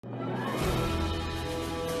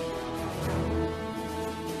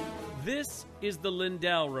This is the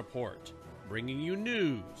Lindell Report, bringing you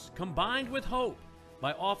news combined with hope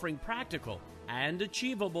by offering practical and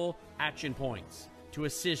achievable action points to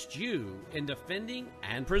assist you in defending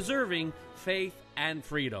and preserving faith and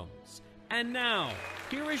freedoms. And now,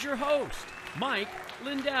 here is your host, Mike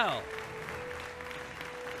Lindell.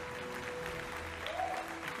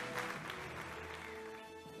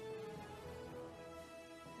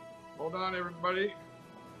 Hold on, everybody.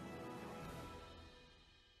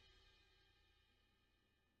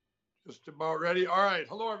 Just about ready. All right.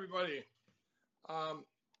 Hello, everybody.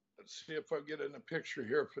 Let's see if I get in the picture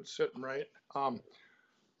here, if it's sitting right. We're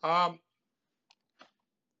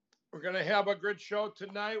going to have a good show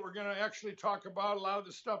tonight. We're going to actually talk about a lot of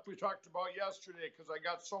the stuff we talked about yesterday because I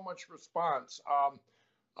got so much response.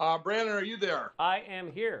 Brandon, are you there? I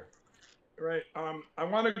am here. Right. I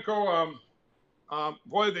want to go. I'm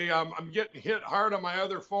getting hit hard on my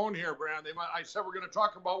other phone here, Brandon. I said we're going to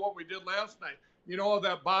talk about what we did last night. You know,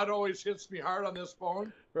 that bot always hits me hard on this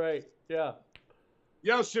phone. Right. Yeah.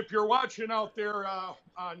 Yes, if you're watching out there,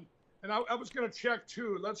 and I was going to check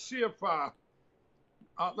too. Let's see if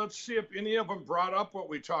any of them brought up what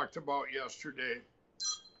we talked about yesterday.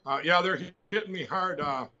 Yeah, they're hitting me hard,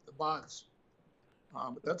 the bots,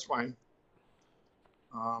 but that's fine.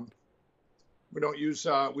 We don't use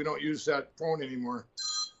that phone anymore.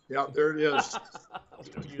 Yeah, there it is.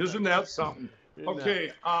 Isn't that something?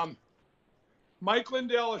 Okay. Mike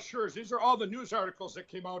Lindell assures, these are all the news articles that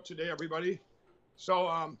came out today, everybody.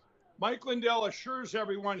 So Mike Lindell assures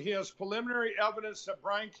everyone he has preliminary evidence that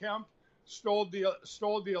Brian Kemp stole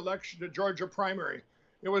the election to Georgia primary.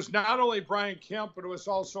 It was not only Brian Kemp, but it was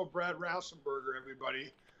also Brad Rassenberger,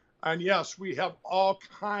 everybody. And yes, we have all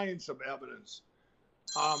kinds of evidence.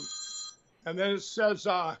 And then it says,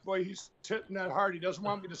 boy, he's hitting that hard. He doesn't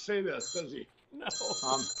want me to say this, does he? No.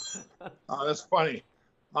 That's funny.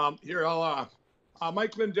 Here,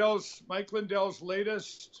 Mike Lindell's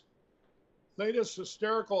latest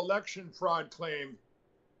hysterical election fraud claim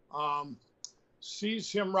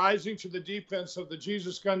sees him rising to the defense of the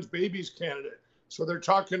Jesus Guns Babies candidate. So they're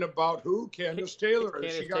talking about who? Candace Taylor.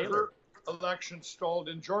 She got her election stalled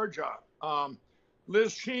in Georgia.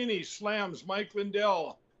 Liz Cheney slams Mike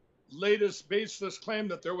Lindell latest baseless claim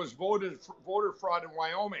that there was voter fraud in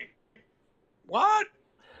Wyoming. What?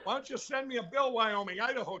 Why don't you send me a bill, Wyoming?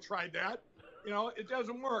 Idaho tried that. You know, it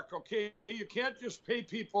doesn't work, okay? You can't just pay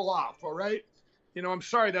people off, all right? You know, I'm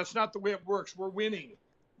sorry, that's not the way it works. We're winning.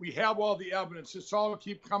 We have all the evidence. It's all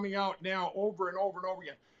keep coming out now over and over and over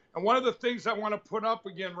again. And one of the things I want to put up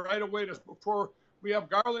again right away before we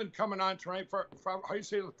have Garland coming on tonight, for how you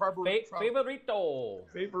say it? Favorito.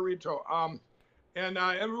 Favorito. And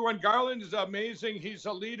everyone, Garland is amazing. He's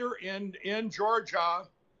a leader in Georgia.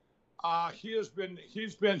 He's been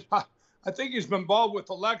I think he's been involved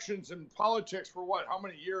with elections and politics for what? How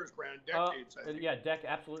many years, Brandon? Decades. I think. Yeah,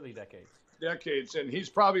 absolutely decades. Decades, and he's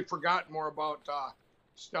probably forgotten more about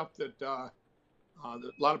stuff that a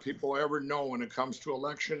lot of people ever know when it comes to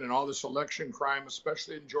election and all this election crime,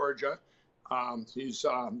 especially in Georgia. He's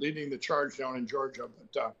leading the charge down in Georgia,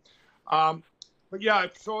 but yeah.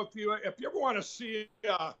 So if you ever want to see,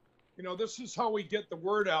 you know, this is how we get the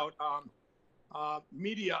word out.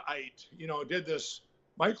 Mediaite, you know, did this.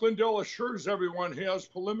 Mike Lindell assures everyone he has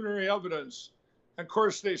preliminary evidence. And of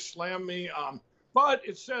course, they slam me. But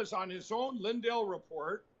it says on his own Lindell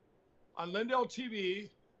report, on Lindell TV,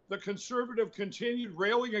 the conservative continued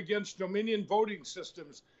railing against Dominion voting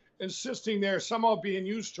systems, insisting they're somehow being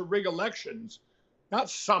used to rig elections. Not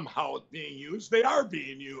somehow being used, they are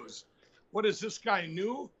being used. What is this guy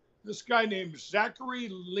new? This guy named Zachary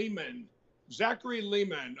Lehman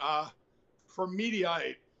for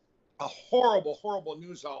Mediaite. A horrible, horrible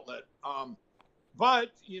news outlet.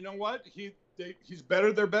 But you know what? He's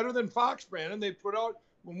better. They're better than Fox, Brandon. They put out,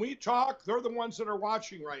 when we talk, they're the ones that are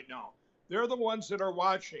watching right now. They're the ones that are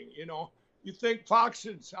watching. You know, you think Fox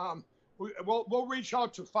is, we'll reach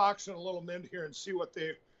out to Fox in a little minute here and see what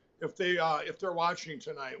if they're watching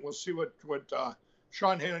tonight. We'll see what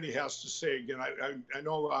Sean Hannity has to say again. I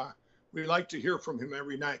know we like to hear from him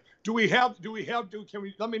every night. Can we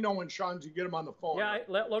let me know when Sean, you get him on the phone? Yeah,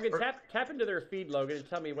 Logan, tap into their feed, Logan, and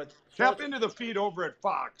tell me what. Tap into the feed over at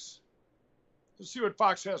Fox. Let's see what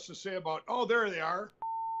Fox has to say about. Oh, there they are.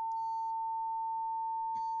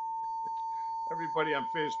 Everybody on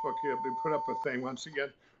Facebook, they put up a thing once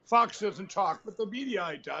again. Fox doesn't talk, but the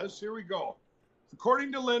media does. Here we go.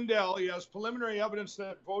 According to Lindell, he has preliminary evidence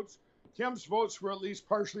that Kemp's votes were at least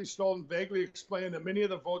partially stolen, vaguely explained that many of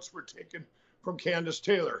the votes were taken from Candace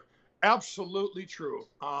Taylor. Absolutely true.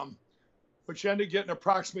 Which ended getting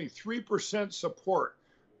approximately 3% support.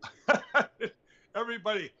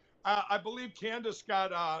 Everybody, I believe Candace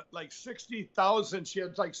got like 60,000. She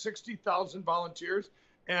had like 60,000 volunteers,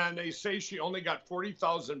 and they say she only got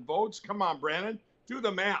 40,000 votes. Come on, Brandon, do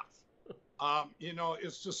the math. You know,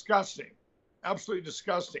 it's disgusting, absolutely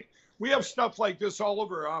disgusting. We have stuff like this all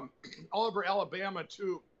over Alabama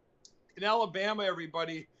too. In Alabama,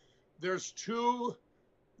 everybody, there's two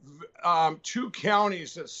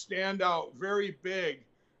counties that stand out very big.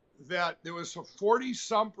 That there was a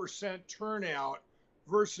 40-some% turnout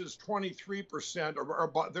versus 23% or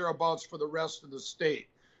about thereabouts for the rest of the state.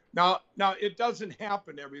 Now it doesn't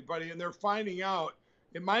happen, everybody, and they're finding out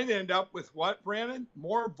it might end up with what, Brandon?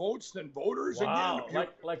 More votes than voters wow. again.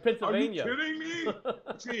 Like Pennsylvania. Are you kidding me?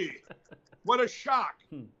 Gee, what a shock.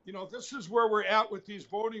 You know, this is where we're at with these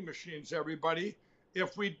voting machines, everybody.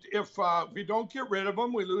 If we don't get rid of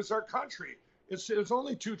them, we lose our country. It's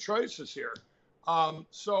only two choices here.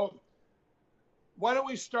 So why don't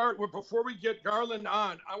we start with, before we get Garland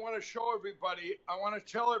on, I want to show everybody, I want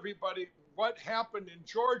to tell everybody what happened in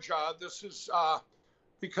Georgia. This is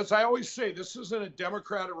because I always say this isn't a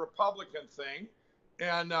Democrat or Republican thing.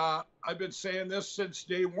 And I've been saying this since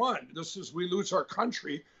day one. This is, we lose our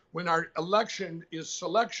country when our election is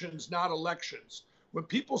selections, not elections. When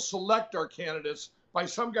people select our candidates by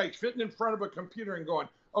some guy sitting in front of a computer and going,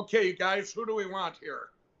 okay, guys, who do we want here?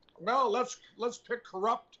 Well, let's pick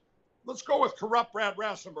corrupt. Let's go with corrupt Brad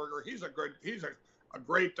Rassenberger. He's a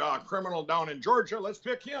great criminal down in Georgia. Let's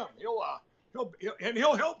pick him. He'll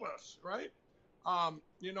help us, right?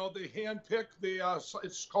 You know, they handpick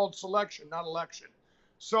it's called selection, not election.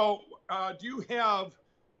 So do you have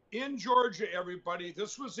in Georgia, everybody?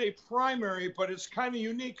 This was a primary, but it's kind of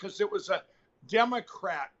unique because it was a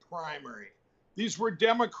Democrat primary. These were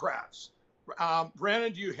Democrats.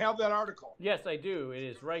 Brandon, do you have that article? Yes, I do. It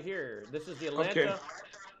is right here. This is the Atlanta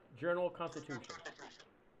Journal-Constitution.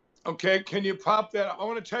 Okay, can you pop that? I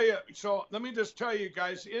want to tell you. So let me just tell you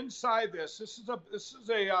guys. Inside this is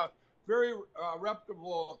a very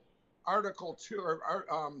reputable article too,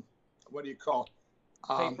 or what do you call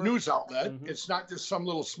news outlet? Mm-hmm. It's not just some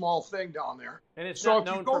little small thing down there. And it's not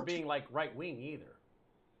known for being like right wing either.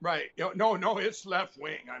 Right. No, it's left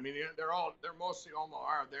wing. I mean, they're mostly almost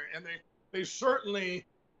are there, and they certainly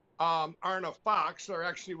aren't a Fox. They're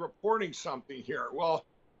actually reporting something here. Well,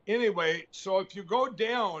 anyway, so if you go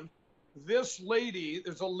down, there's a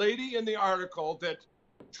lady in the article that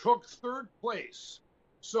took third place.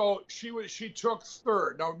 So she took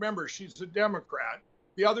third. Now remember, she's a Democrat.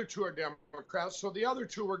 The other two are Democrats, so the other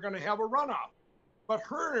two were going to have a runoff. But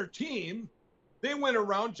her and her team, they went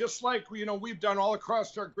around just like we've done all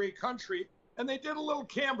across our great country, and they did a little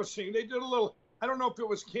canvassing. They did a little, I don't know if it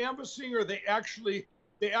was canvassing or they actually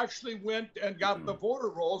went and got the voter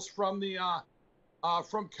rolls from the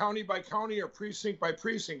from county by county or precinct by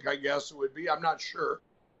precinct, I guess it would be. I'm not sure.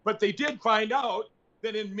 But they did find out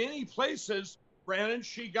that in many places, Brandon,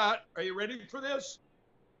 she got, are you ready for this?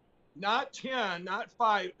 Not 10, not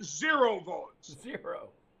 5, 0 votes.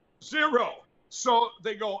 Zero. So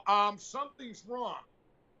they go, something's wrong.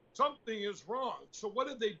 Something is wrong. So what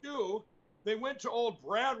did they do? They went to old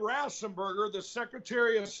Brad Rassenberger, the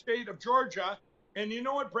Secretary of State of Georgia. And you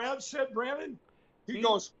know what Brad said, Brandon? He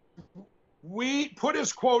goes, we put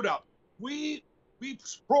his quote up. We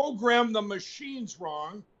programmed the machines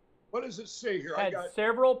wrong. What does it say here? Had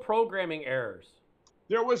several programming errors.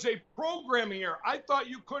 There was a programming error. I thought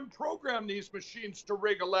you couldn't program these machines to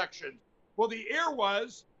rig elections. Well, the error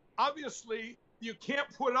was, obviously, you can't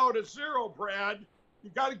put out a 0, Brad. You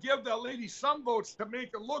got to give that lady some votes to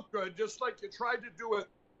make it look good, just like you tried to do with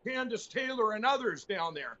Candace Taylor and others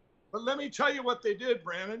down there. But let me tell you what they did,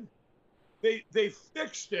 Brandon. They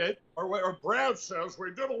fixed it, or Brad says, we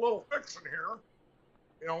did a little fixing here.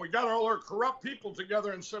 We got all our corrupt people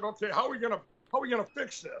together and said, okay, how are we gonna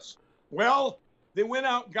fix this? Well, they went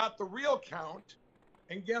out and got the real count,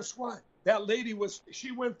 and guess what? That lady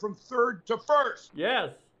she went from third to first. Yes.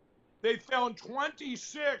 They found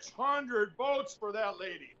 2,600 votes for that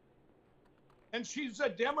lady. And she's a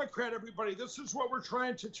Democrat, everybody. This is what we're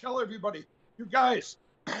trying to tell everybody. You guys,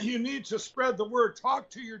 you need to spread the word.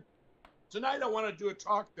 Tonight I want to do a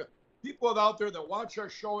talk to people out there that watch our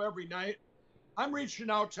show every night. I'm reaching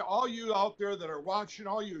out to all you out there that are watching,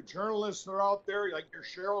 all you journalists that are out there, like your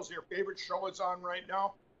Cheryl's, your favorite show is on right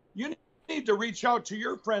now. You need to reach out to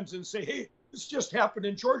your friends and say, hey, this just happened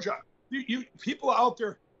in Georgia. You people out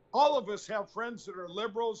there, all of us have friends that are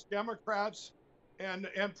liberals, Democrats, and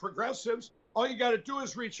progressives. All you got to do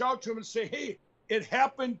is reach out to them and say, hey, it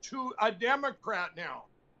happened to a Democrat now.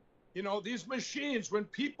 These machines, when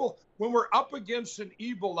we're up against an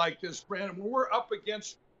evil like this, Brandon, when we're up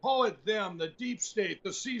against, call it them, the deep state, the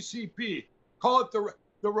CCP, call it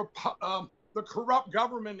the corrupt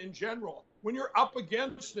government in general. When you're up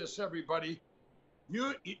against this, everybody,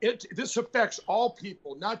 this affects all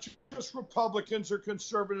people, not just Republicans or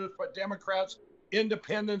conservatives, but Democrats,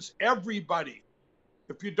 independents, everybody.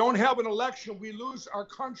 If you don't have an election, we lose our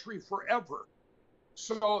country forever.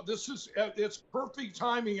 So it's perfect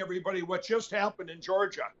timing, everybody, what just happened in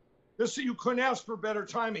Georgia. You couldn't ask for better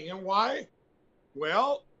timing. And why?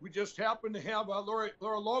 Well, we just happened to have Laura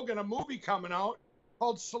Logan, a movie coming out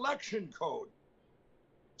called Selection Code.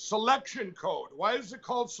 Selection Code. Why is it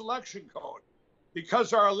called Selection Code?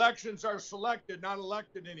 Because our elections are selected, not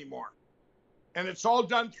elected anymore. And it's all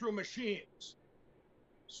done through machines.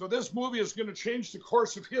 So this movie is going to change the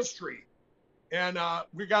course of history. And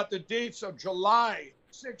we got the dates of July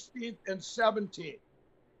 16th and 17th.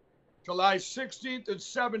 July 16th and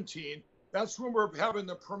 17th. That's when we're having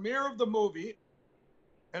the premiere of the movie.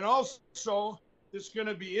 And also, it's going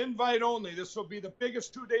to be invite only. This will be the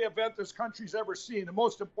biggest two-day event this country's ever seen, the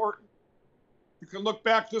most important. You can look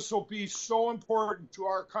back. This will be so important to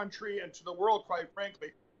our country and to the world, quite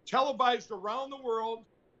frankly. Televised around the world.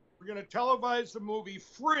 We're going to televise the movie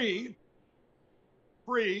free.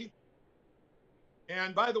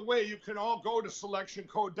 And by the way, you can all go to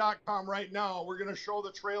selectioncode.com right now. We're going to show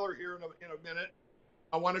the trailer here in a minute.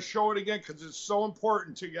 I want to show it again because it's so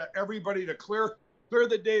important to get everybody to clear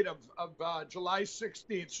the date of July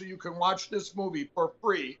 16th so you can watch this movie for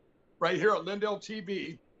free right here at Lindell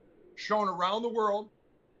TV, shown around the world.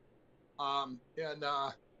 And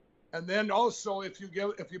then also, if you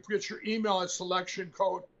put your email at Selection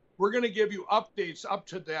Code, we're going to give you updates up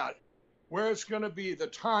to that, where it's going to be, the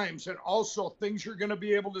times, and also things you're going to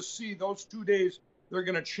be able to see those 2 days. They're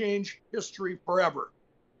going to change history forever.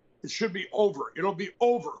 It should be over. It'll be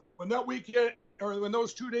over when that weekend, or when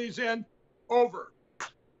those 2 days end. Over.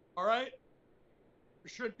 All right. There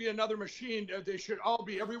shouldn't be another machine. They should all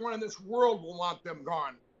be. Everyone in this world will want them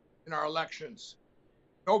gone in our elections.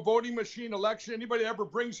 No voting machine election. Anybody ever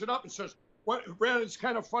brings it up and says, "What, Brandon?" It's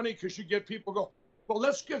kind of funny because you get people go, "Well,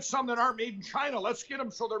 let's get some that aren't made in China. Let's get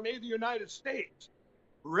them so they're made in the United States."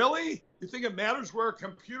 Really? You think it matters where a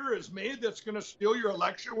computer is made that's going to steal your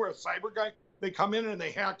election? Where a cyber guy, they come in and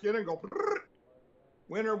they hack in and go,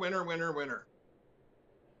 winner, winner, winner, winner.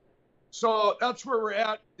 So that's where we're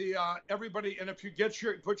at. Everybody, and if you get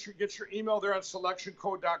your email there on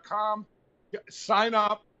selectioncode.com, sign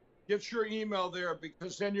up, get your email there,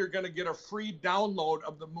 because then you're going to get a free download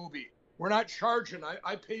of the movie. We're not charging.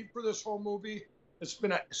 I paid for this whole movie. It's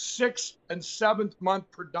been a 6th and 7th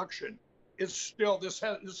month production. It's still, this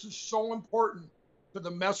is so important to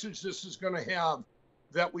the message this is going to have,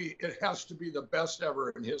 that it has to be the best ever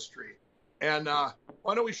in history. And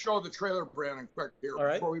why don't we show the trailer, Brandon, quick here,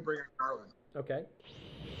 before we bring in Garland. Okay.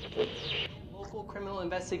 Local criminal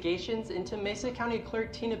investigations into Mesa County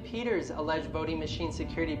Clerk Tina Peters' alleged voting machine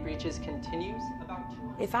security breaches continues.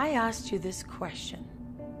 If I asked you this question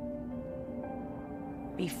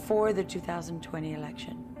before the 2020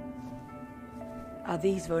 election, are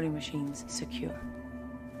these voting machines secure?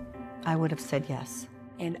 I would have said yes.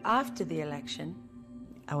 And after the election,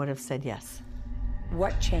 I would have said yes.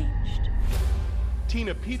 What changed?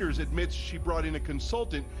 Tina Peters admits she brought in a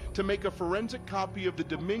consultant to make a forensic copy of the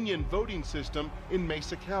Dominion voting system in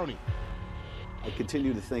Mesa County. I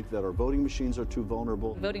continue to think that our voting machines are too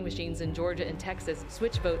vulnerable. Voting machines in Georgia and Texas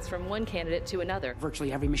switch votes from one candidate to another.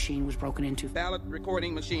 Virtually every machine was broken into. Ballot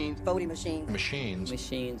recording machines. Voting machines. Machines.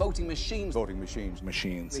 Machines. Voting machines. Voting machines.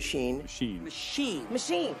 Machines. Machine. Machine. Machine.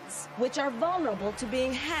 Machines, which are vulnerable to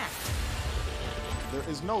being hacked. There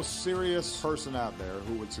is no serious person out there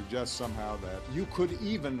who would suggest somehow that you could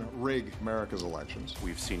even rig America's elections.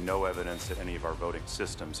 We've seen no evidence that any of our voting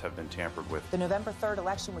systems have been tampered with. The November 3rd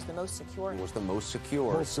election was the most secure. It was the most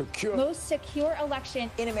secure. Most secure election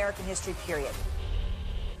in American history, period.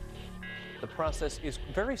 The process is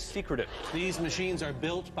very secretive. These machines are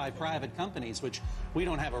built by private companies, which we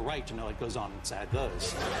don't have a right to know what goes on inside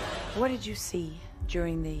those. What did you see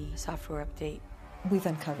during the software update? We've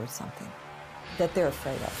uncovered something that they're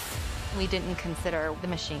afraid of. We didn't consider the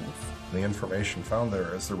machines. The information found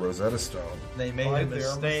there is the Rosetta Stone. They made a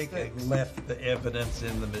mistake and left the evidence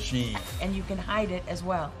in the machine. And you can hide it as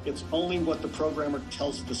well. It's only what the programmer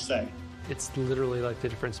tells it to say. It's literally like the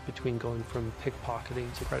difference between going from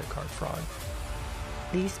pickpocketing to credit card fraud.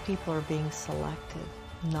 These people are being selected,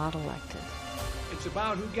 not elected. It's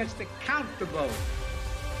about who gets to count the vote.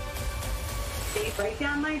 They break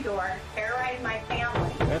down my door, terrorize my family.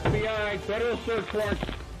 FBI, federal search warrant.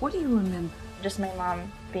 What do you remember? Just my mom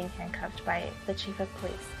being handcuffed by the chief of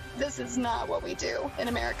police. This is not what we do in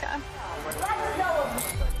America.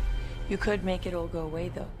 You could make it all go away,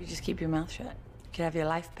 though. You just keep your mouth shut. You could have your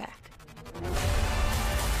life back.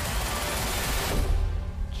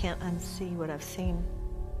 Can't unsee what I've seen.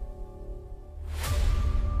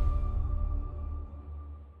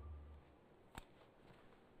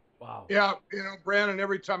 Wow. Yeah, Brandon,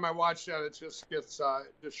 every time I watch that, it just gets,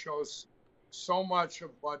 it just shows so much of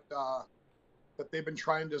what that they've been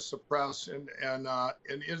trying to suppress, and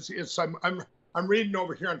it's I'm reading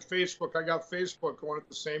over here on Facebook. I got Facebook going at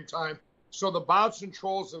the same time. So the bots and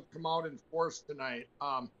trolls have come out in force tonight.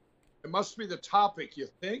 It must be the topic, you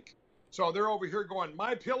think? So they're over here going,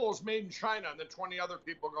 my pillow's made in China, and then 20 other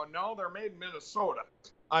people go, no, they're made in Minnesota.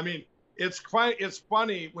 I mean, it's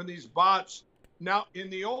funny when these bots. Now, in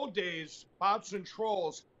the old days, bots and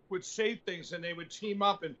trolls would say things and they would team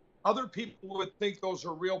up and other people would think those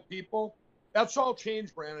are real people. That's all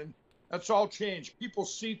changed, Brandon. That's all changed. People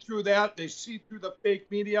see through that. They see through the fake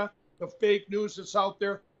media, the fake news that's out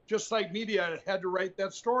there, just like media had to write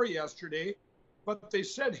that story yesterday. But they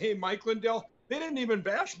said, hey, Mike Lindell, they didn't even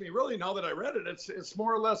bash me, really, now that I read it. It's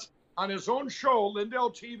more or less on his own show, Lindell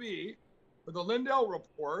TV, for the Lindell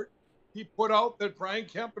Report, he put out that Brian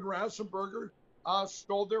Kemp and Rassenberger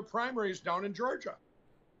stole their primaries down in Georgia.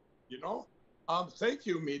 Thank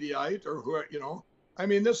you, Mediaite, or who, I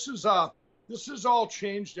mean, this is all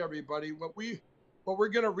changed, everybody. What we're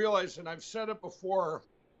going to realize, and I've said it before,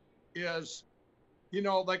 is,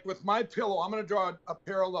 like with my pillow, I'm going to draw a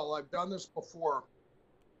parallel. I've done this before.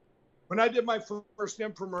 When I did my first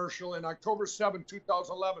infomercial in October 7,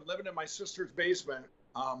 2011, living in my sister's basement,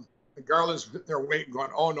 and Garland's there waiting, going,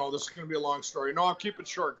 oh no, this is going to be a long story. No, I'll keep it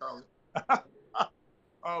short, Garland.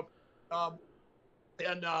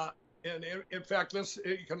 And in fact,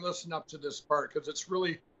 you can listen up to this part because it's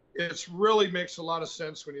really makes a lot of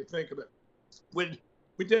sense when you think of it. When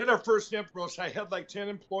we did our first infomercial, I had like 10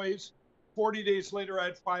 employees. 40 days later, I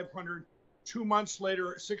had 500. 2 months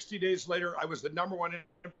later, 60 days later, I was the #1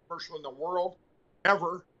 infomercial in the world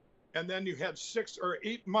ever. And then you had 6 or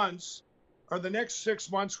 8 months, or the next 6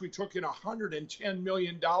 months, we took in $110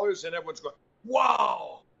 million, and everyone's going,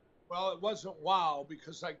 wow. Well, it wasn't wow,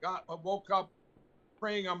 because I woke up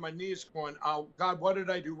praying on my knees going, oh, God, what did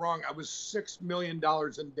I do wrong? I was $6 million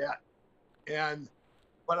in debt.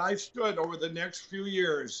 But I stood over the next few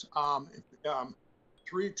years,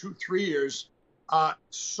 3 years,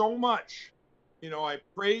 so much, I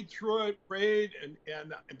prayed through it,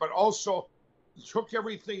 but also took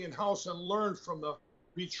everything in house and learned from the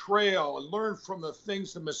betrayal and learned from the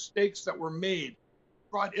mistakes that were made,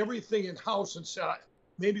 brought everything in house and said,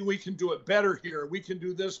 maybe we can do it better here. We can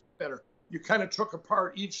do this better. You kind of took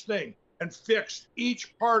apart each thing and fixed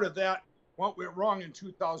each part of that, what went wrong in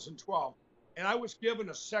 2012. And I was given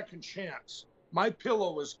a second chance. My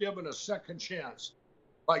pillow was given a second chance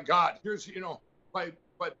by God.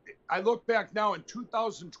 But I look back now in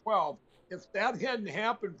 2012, if that hadn't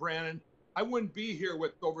happened, Brandon, I wouldn't be here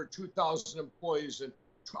with over 2,000 employees and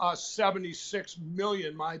 76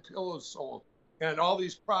 million My Pillows sold and all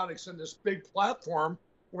these products and this big platform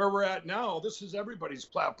where we're at now. This is everybody's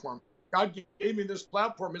platform. God gave me this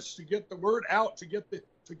platform is to get the word out, to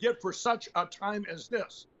get for such a time as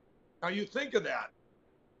this. Now you think of that.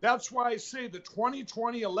 That's why I say the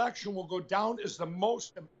 2020 election will go down as the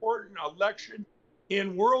most important election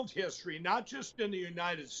in world history, not just in the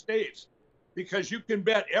United States, because you can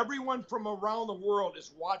bet everyone from around the world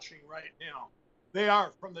is watching right now. They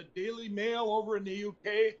are, from the Daily Mail over in the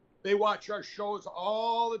UK. They watch our shows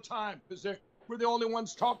all the time because we're the only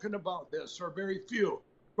ones talking about this, or very few,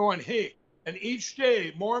 going, hey, and each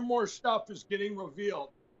day more and more stuff is getting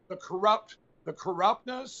revealed. The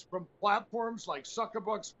corruptness from platforms like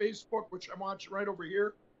Zuckerberg's Facebook, which I'm watching right over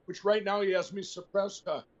here, which right now he has me suppressed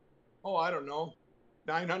to, I don't know,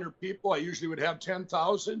 900 people. I usually would have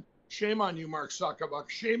 10,000. Shame on you, Mark Zuckerberg.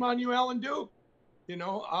 Shame on you, Alan Duke.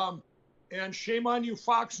 And shame on you,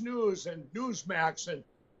 Fox News and Newsmax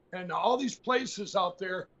and all these places out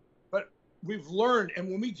there. But we've learned, and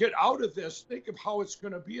when we get out of this, think of how it's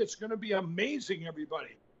going to be. It's going to be amazing,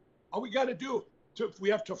 everybody. All we got to do, we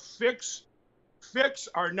have to fix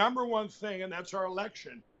our #1 thing, and that's our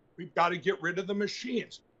election. We've got to get rid of the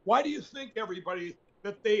machines. Why do you think, everybody,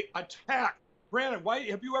 that they attack? Brandon, why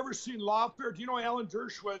have you ever seen lawfare? Do you know Alan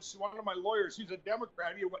Dershowitz, one of my lawyers? He's a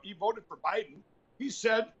Democrat. He voted for Biden. He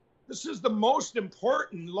said this is the most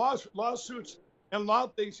important lawsuits and law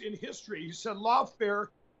things in history. He said lawfare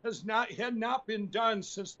had not been done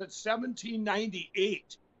since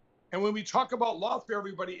 1798. And when we talk about lawfare,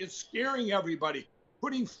 everybody, it's scaring everybody,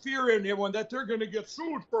 putting fear in everyone that they're going to get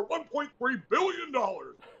sued for $1.3 billion.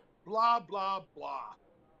 Blah, blah, blah.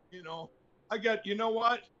 You know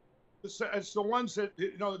what? It's the ones that,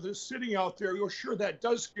 they're sitting out there. You're sure that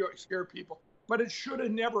does scare people. but it should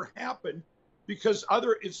have never happened because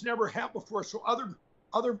it's never happened before. So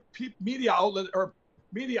other media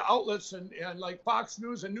outlets and like Fox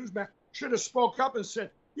News and Newsmax should have spoke up and said,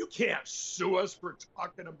 you can't sue us for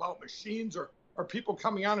talking about machines or people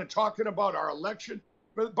coming on and talking about our election.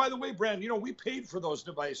 But by the way, Brandon, you know, we paid for those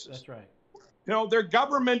devices. That's right. You know, they're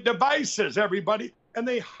government devices, everybody, and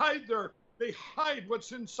they hide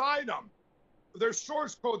what's inside them. Their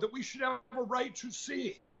source code that we should have a right to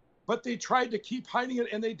see. But they tried to keep hiding it,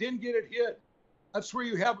 and they didn't get it hid. That's where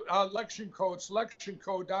you have election code,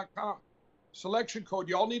 selectioncode.com. Selection code.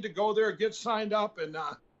 You all need to go there, get signed up, and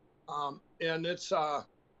it's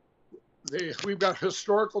we've got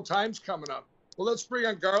historical times coming up. Well, let's bring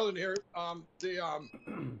on Garland here. I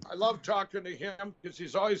love talking to him because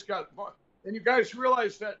he's always got. And you guys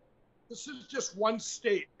realize that this is just one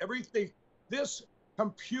state. Everything, this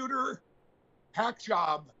computer hack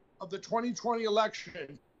job of the 2020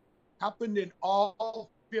 election happened in all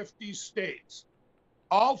 50 states.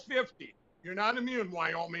 All 50. You're not immune,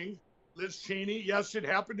 Wyoming. Liz Cheney, yes, it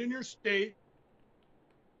happened in your state.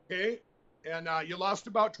 Okay? And you lost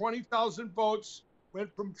about 20,000 votes,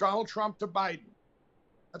 went from Donald Trump to Biden.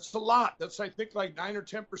 That's a lot. That's, I think, like 9 or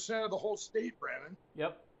 10% of the whole state, Brandon.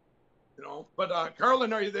 Yep. You know, but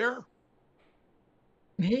Garland, are you there?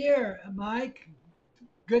 I'm here, Mike.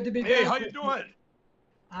 Good to be back. Hey, how you doing?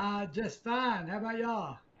 Just fine. How about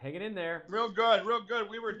y'all? Hanging in there. Real good, real good.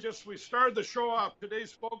 We started the show off.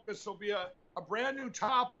 Today's focus will be a brand new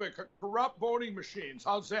topic, corrupt voting machines.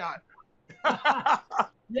 How's that?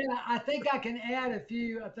 Yeah, I think I can add a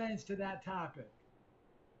few things to that topic.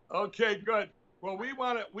 Okay, good. Well,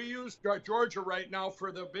 we use Georgia right now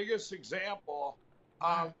for the biggest example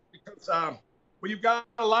because you've got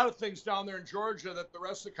a lot of things down there in Georgia that the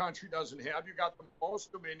rest of the country doesn't have. You got the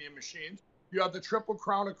most Dominion machines. You have the triple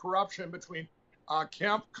crown of corruption between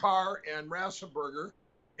Kemp, Carr, and Rassenberger.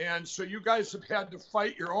 And so you guys have had to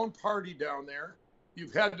fight your own party down there.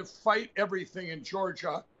 You've had to fight everything in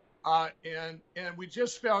Georgia. And we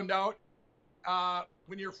just found out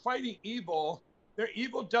when you're fighting evil,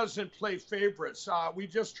 evil doesn't play favorites. We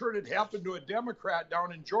just heard it happen to a Democrat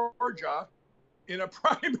down in Georgia in a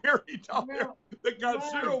primary down there that got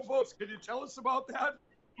 0 votes. Can you tell us about that?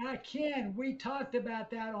 I can. We talked about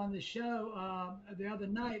that on the show the other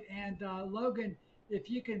night. And Logan, if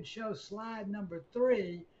you can show slide number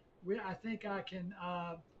 3, I think I can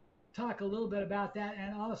talk a little bit about that.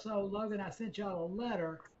 And also, Logan, I sent y'all a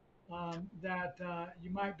letter that you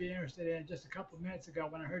might be interested in just a couple of minutes ago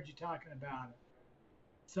when I heard you talking about it.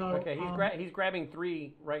 So okay, he's grabbing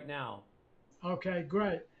 3 right now. Okay,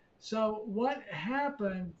 great. So what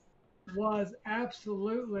happened was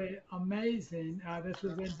absolutely amazing. This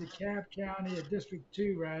was in DeKalb County, a District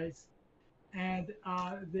 2 race, and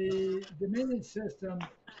the Dominion system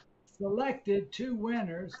selected 2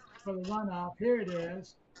 winners for the runoff. Here it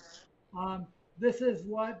is. This is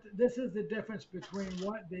the difference between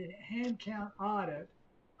what the hand count audit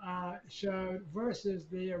showed versus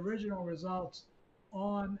the original results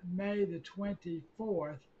on May the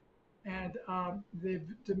 24th. And the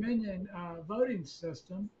Dominion voting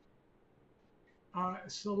system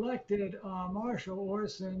selected Marshall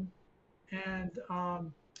Orson and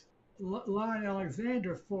Lauren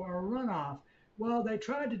Alexander for a runoff. Well, they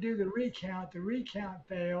tried to do the recount. The recount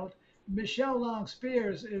failed. Michelle Long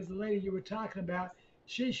Spears is the lady you were talking about.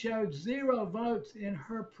 She showed 0 votes in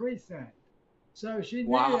her precinct. So she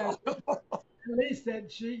knew at least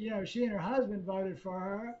that she and her husband voted for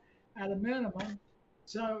her at a minimum.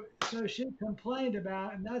 So she complained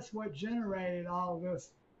about it, and that's what generated all of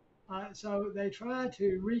this. So they tried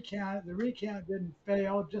to recount it. The recount didn't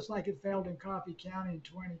fail, just like it failed in Coffee County in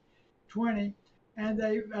 2020. And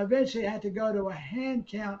they eventually had to go to a hand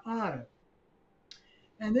count audit.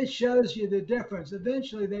 And this shows you the difference.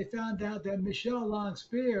 Eventually, they found out that Michelle Long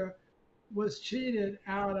Spear was cheated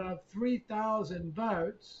out of 3,000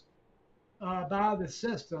 votes by the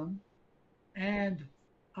system. And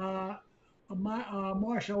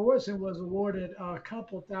Marshall Orson was awarded a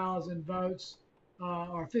couple thousand votes,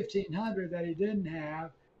 or 1,500 that he didn't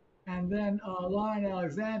have. And then Lauren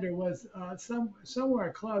Alexander was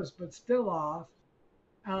somewhere close, but still off.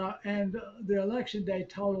 And the election day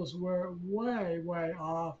totals were way, way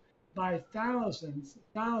off by thousands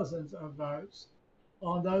of votes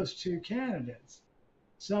on those 2 candidates.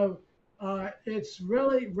 So it's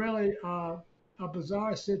really, really a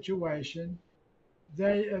bizarre situation.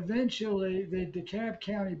 They eventually, the DeKalb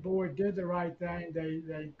County Board did the right thing.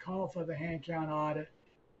 They called for the hand count audit.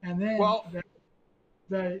 And then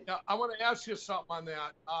I want to ask you something on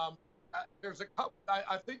that. There's a couple.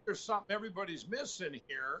 I think there's something everybody's missing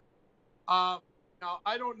here. Now,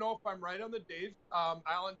 I don't know if I'm right on the dates.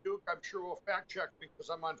 Alan Duke, I'm sure will fact check me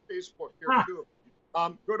because I'm on Facebook here too.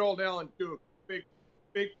 Good old Alan Duke,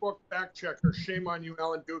 big book fact checker. Shame on you,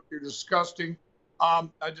 Alan Duke. You're disgusting. I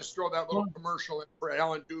just throw that little commercial in for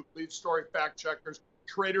Alan Duke, lead story fact checkers,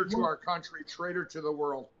 traitor to our country, traitor to the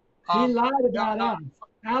world. He lied about us.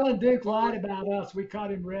 Alan Duke lied about us. We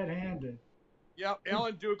caught him red-handed. Yep,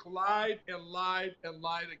 Alan Duke lied and lied and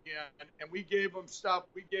lied again. And we gave him stuff.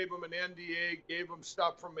 We gave him an NDA, gave him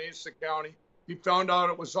stuff from Mesa County. He found out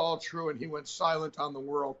it was all true and he went silent on the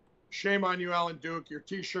world. Shame on you, Alan Duke. Your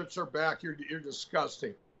T-shirts are back. You're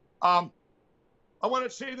disgusting. I want to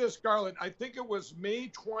say this, Garland. I think it was May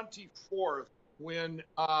 24th when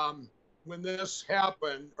this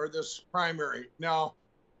happened, or this primary. Now,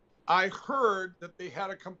 I heard that they had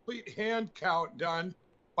a complete hand count done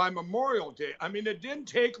by Memorial Day. I mean, it didn't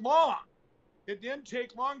take long. It didn't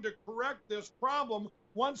take long to correct this problem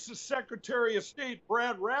once the Secretary of State,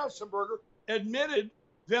 Brad Raffensperger, admitted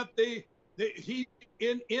that he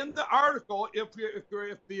in the article, if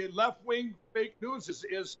the left-wing fake news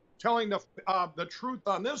is telling the truth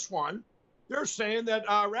on this one, they're saying that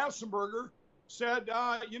Raffensperger said,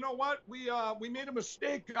 you know what, we made a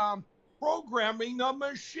mistake programming the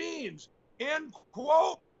machines, end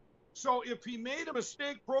quote. So if he made a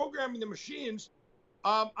mistake programming the machines,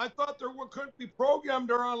 I thought there couldn't be programmed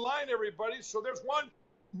or online, everybody. So there's one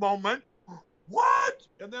moment. What?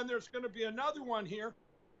 And then there's going to be another one here.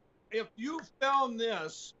 If you found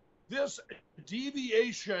this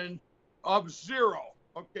deviation of 0,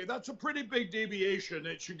 okay, that's a pretty big deviation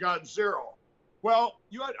that you got 0. Well,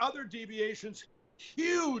 you had other deviations,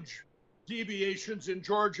 huge deviations in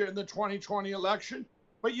Georgia in the 2020 election,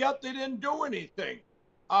 but yet they didn't do anything.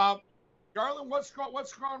 Garland, what's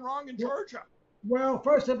gone wrong in Georgia? Well,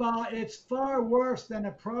 first of all, it's far worse than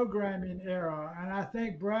a programming error, and I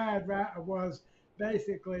think Brad was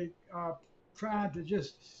basically trying to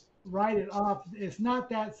just write it off. It's not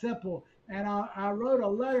that simple. And I wrote a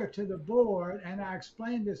letter to the board, and I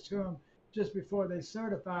explained this to them just before they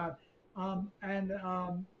certified.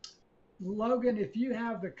 Logan, if you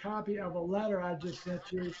have the copy of a letter I just sent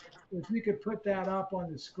you, if you could put that up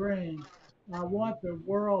on the screen, I want the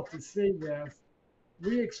world to see this.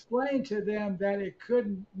 We explained to them that it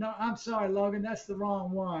couldn't. No, I'm sorry, Logan, that's the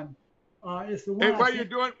wrong one. It's the one. Hey, while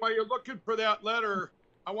you're looking for that letter,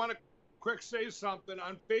 I want to quick say something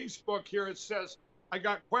on Facebook here. It says, I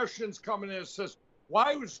got questions coming in. It says,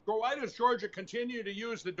 why does Georgia continue to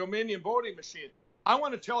use the Dominion voting machine? I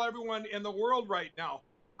want to tell everyone in the world right now,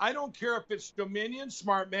 I don't care if it's Dominion,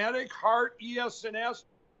 Smartmatic, Hart, ES&S,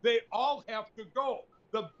 they all have to go.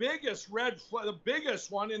 The biggest the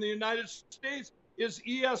biggest one in the United States is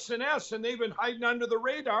ES&S, and they've been hiding under the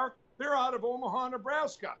radar. They're out of Omaha,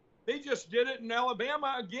 Nebraska. They just did it in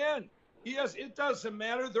Alabama again. It doesn't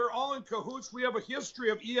matter. They're all in cahoots. We have a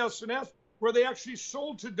history of ES&S where they actually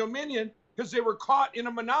sold to Dominion because they were caught in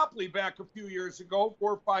a monopoly back a few years ago,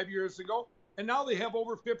 4 or 5 years ago, and now they have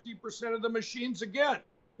over 50% of the machines again.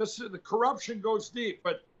 The corruption goes deep.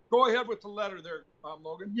 But go ahead with the letter there,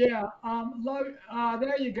 Logan. Yeah,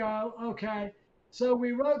 there you go. Okay, so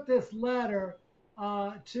we wrote this letter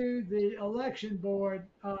to the election board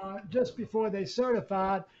just before they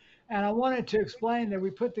certified, and I wanted to explain that we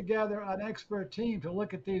put together an expert team to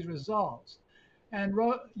look at these results. And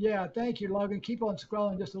thank you, Logan. Keep on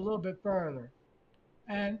scrolling just a little bit further.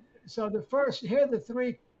 And so here are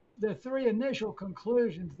the three initial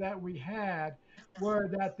conclusions that we had were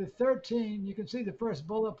that the 13, you can see the first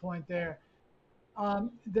bullet point there,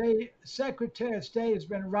 the Secretary of State has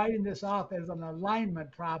been writing this off as an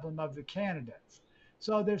alignment problem of the candidates.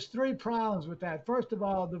 So there's 3 problems with that. First of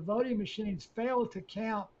all, the voting machines failed to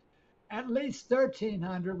count at least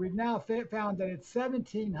 1,300. We've now found that it's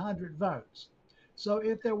 1,700 votes. So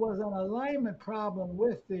if there was an alignment problem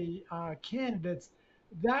with the candidates,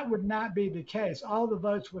 that would not be the case. All the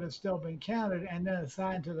votes would have still been counted and then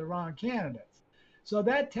assigned to the wrong candidates. So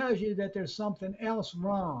that tells you that there's something else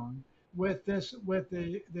wrong with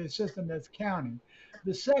the system that's counting.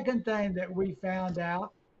 The second thing that we found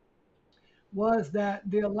out was that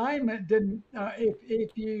the alignment didn't.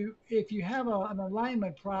 If you have an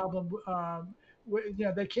alignment problem,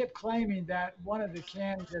 they kept claiming that one of the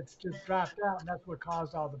candidates just dropped out, and that's what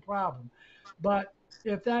caused all the problem. But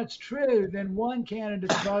if that's true, then one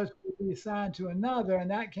candidate's votes would be assigned to another,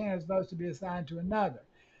 and that candidate's votes would be assigned to another.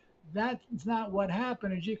 That's not what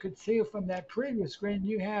happened. As you could see from that previous screen,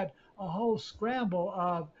 you had a whole scramble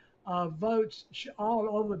of votes all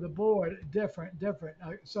over the board, different.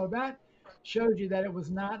 So that showed you that it was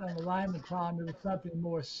not an alignment problem. It was something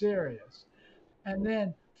more serious. And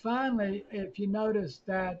then finally, if you notice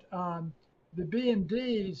that the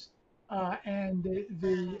BMDs and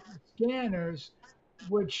the scanners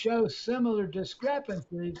would show similar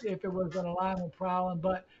discrepancies if it was an alignment problem,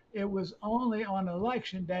 but it was only on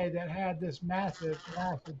election day that had this massive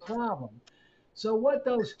problem. So what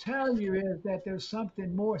those tell you is that there's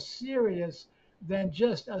something more serious than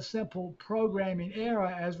just a simple programming error,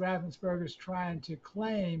 as Raffensperger's trying to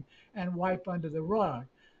claim and wipe under the rug.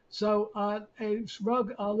 So, Logan,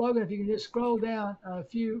 if you can just scroll down a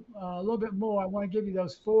little bit more, I want to give you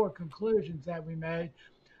those 4 conclusions that we made.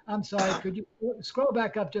 I'm sorry, could you scroll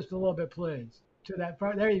back up just a little bit, please, to that?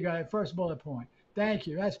 There you go, that first bullet point. Thank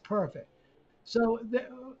you. That's perfect. So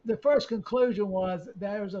the first conclusion was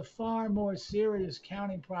there was a far more serious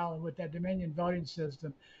counting problem with that Dominion voting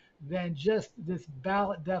system than just this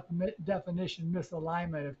ballot definition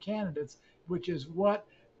misalignment of candidates, which is what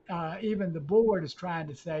even the board is trying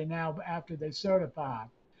to say now after they certify.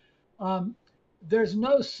 There's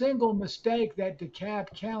no single mistake that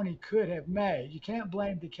DeKalb County could have made. You can't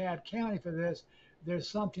blame DeKalb County for this. There's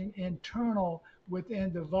something internal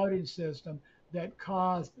within the voting system that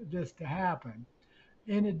caused this to happen.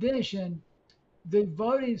 In addition, the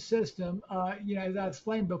voting system, as I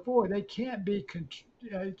explained before, they can't be,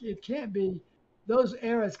 those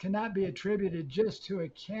errors cannot be attributed just to a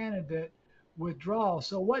candidate withdrawal.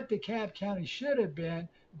 So what DeKalb County should have been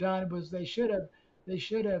done was they should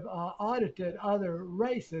have audited other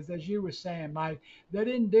races, as you were saying, Mike. They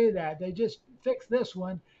didn't do that. They just fixed this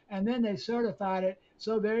one, and then they certified it.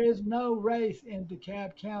 So there is no race in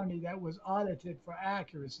DeKalb County that was audited for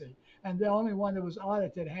accuracy. And the only one that was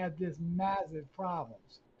audited had this massive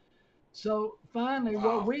problems. So finally,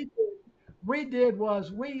 what we did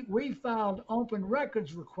was we filed open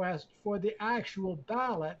records requests for the actual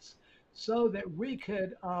ballots so that we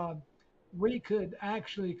could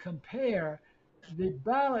actually compare the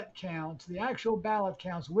ballot counts, the actual ballot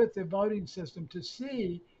counts with the voting system to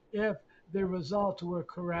see if the results were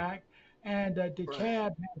correct. And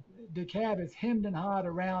DeKalb is hemmed and hawed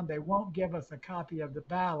around. They won't give us a copy of the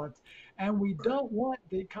ballots. And we don't want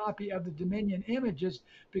the copy of the Dominion images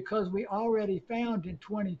because we already found in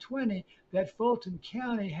 2020 that Fulton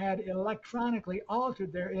County had electronically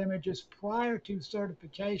altered their images prior to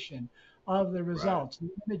certification of the results.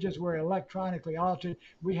 Right. The images were electronically altered.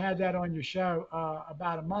 We had that on your show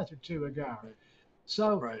about a month or 2 ago. Right.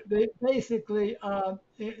 So basically,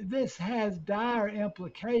 this has dire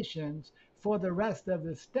implications for the rest of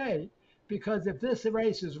the state, because if this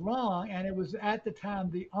race is wrong, and it was at the time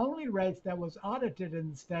the only race that was audited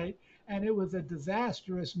in the state, and it was a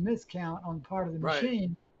disastrous miscount on part of the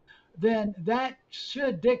machine, then that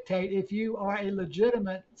should dictate, if you are a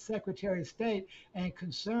legitimate Secretary of State and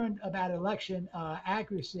concerned about election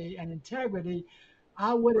accuracy and integrity,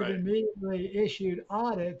 I would have immediately issued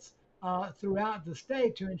audits throughout the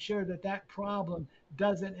state to ensure that that problem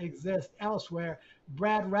doesn't exist elsewhere.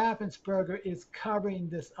 Brad Raffensperger is covering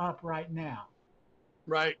this up right now.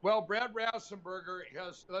 Right. Well, Brad Raffensperger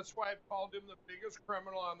that's why I've called him the biggest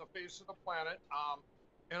criminal on the face of the planet.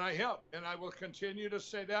 And I have, and I will continue to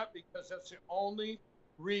say that because that's the only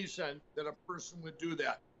reason that a person would do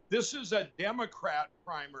that. This is a Democrat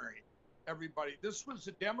primary, everybody. This was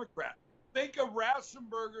a Democrat. Think of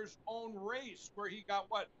Raffensperger's own race where he got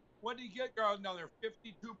what? What did he get, Garland, down there?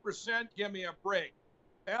 52%? Give me a break.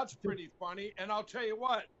 That's pretty funny. And I'll tell you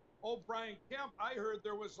what, old Brian Kemp, I heard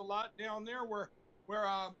there was a lot down there where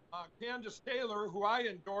Candace Taylor, who I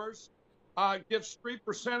endorse, gives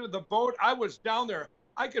 3% of the vote. I was down there.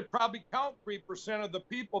 I could probably count 3% of the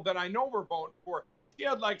people that I know were voting for. She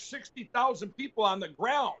had like 60,000 people on the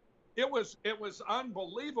ground. It was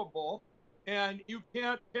unbelievable. And you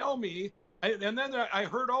can't tell me. And then I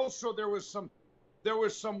heard also there was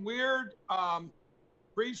some weird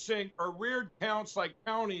precinct or weird counts, like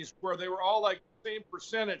counties, where they were all like the same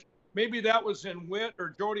percentage. Maybe that was in Witt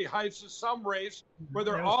or Jody Heights' some race where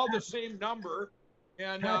they're all the same number.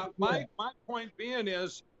 And my point being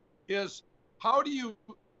is how do you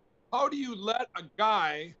let a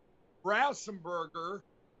guy, Raffensperger,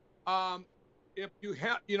 if you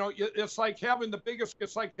have, it's like having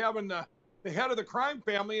it's like having the head of the crime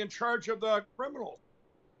family in charge of the criminals.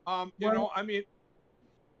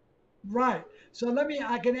 Right. So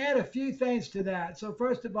I can add a few things to that. So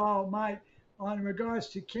first of all, Mike, on regards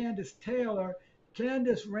to Candace Taylor,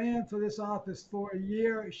 Candace ran for this office for a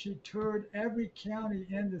year. She toured every county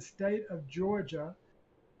in the state of Georgia,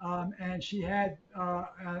 and she had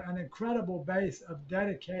an incredible base of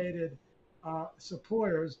dedicated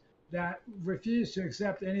supporters that refused to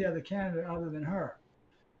accept any other candidate other than her.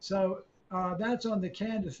 So that's on the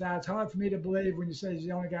Candace side. It's hard for me to believe when you say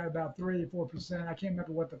she only got about 3 or 4%. I can't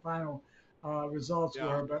remember what the final results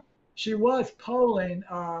were, but she was polling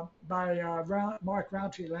by Mark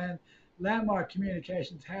Roundtree Landmark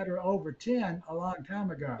Communications had her over 10 a long time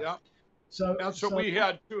ago. Yeah. So that's what we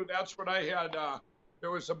had too. That's what I had. There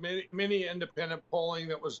was a mini independent polling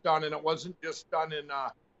that was done, and it wasn't just done in.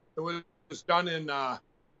 It was done in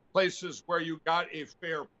places where you got a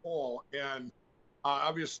fair poll, and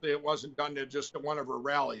obviously it wasn't done just at one of her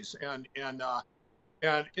rallies, and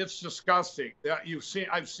it's disgusting that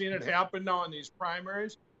I've seen it happen now in these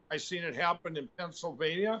primaries. I've seen it happen in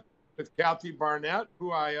Pennsylvania with Kathy Barnett,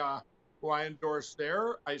 who I endorsed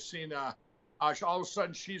there. I've seen all of a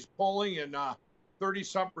sudden she's polling in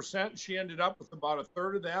 30-some%. She ended up with about a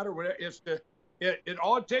third of that, or whatever. It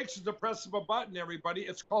all it takes is the press of a button, everybody.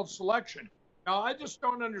 It's called selection. Now, I just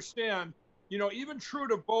don't understand, even True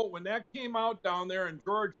to Vote, when that came out down there in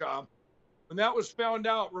Georgia, when that was found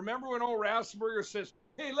out, remember when old Rassenberger says,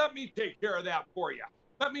 hey, let me take care of that for you.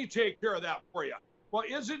 Let me take care of that for you. Well,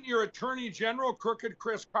 isn't your Attorney General, crooked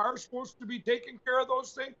Chris Carr, supposed to be taking care of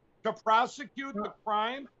those things to prosecute the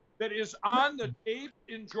crime that is on the tape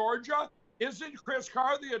in Georgia? Isn't Chris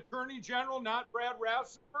Carr the Attorney General, not Brad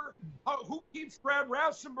Rassenberger? Who keeps Brad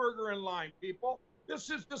Rassenberger in line, people? This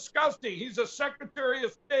is disgusting. He's a Secretary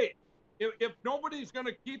of State. If nobody's going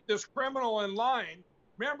to keep this criminal in line,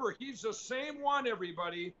 remember, he's the same one,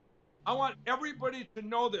 everybody. I want everybody to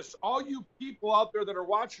know this. All you people out there that are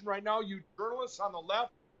watching right now, you journalists on the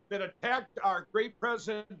left that attacked our great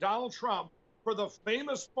president, Donald Trump, for the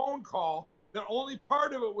famous phone call, that only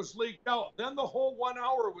part of it was leaked out. Then the whole 1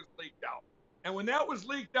 hour was leaked out. And when that was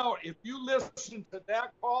leaked out, if you listen to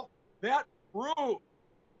that call, that proved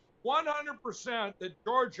 100% that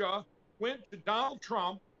Georgia went to Donald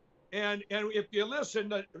Trump. And if you listen,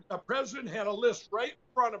 the president had a list right in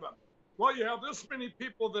front of him. Well, you have this many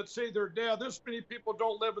people that say they're dead. This many people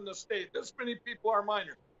don't live in the state. This many people are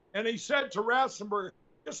minors. And he said to Rassenberger,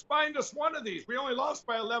 just find us one of these. We only lost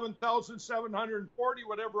by 11,740,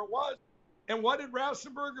 whatever it was. And what did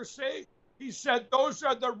Rassenberger say? He said, those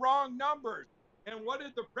are the wrong numbers. And what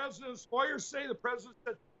did the president's lawyer say? The president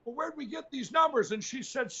said, well, where'd we get these numbers? And she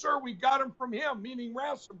said, sir, we got them from him, meaning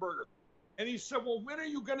Rassenberger. And he said, well, when are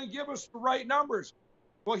you going to give us the right numbers?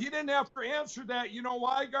 Well, he didn't have to answer that. You know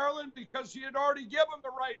why, Garland? Because he had already given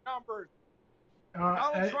the right numbers.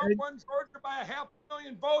 Donald Trump won Georgia by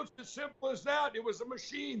 500,000 votes. As simple as that. It was a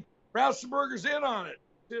machine. Rassenberger's in on it.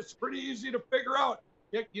 It's pretty easy to figure out.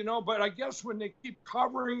 But I guess when they keep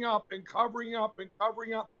covering up and covering up and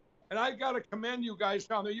covering up, and I got to commend you guys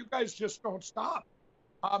down there. You guys just don't stop.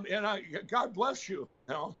 And God bless you.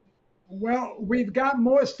 Well, we've got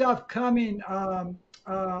more stuff coming on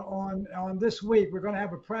this week. We're going to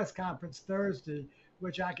have a press conference Thursday,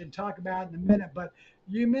 which I can talk about in a minute. But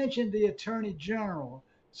you mentioned the Attorney General.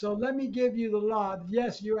 So let me give you the law.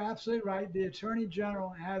 Yes, you're absolutely right. The Attorney General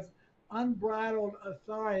has unbridled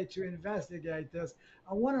authority to investigate this.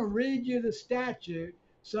 I want to read you the statute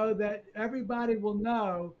so that everybody will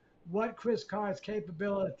know what Chris Carr's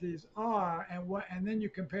capabilities are and then you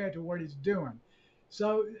compare it to what he's doing.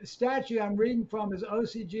 So statute I'm reading from is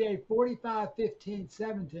OCGA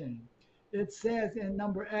 451517. It says in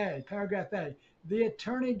number A, paragraph A, the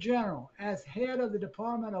Attorney General, as head of the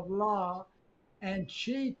Department of Law and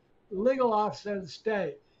chief legal officer of the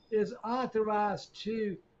state, is authorized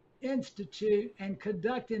to institute and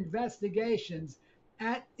conduct investigations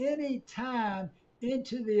at any time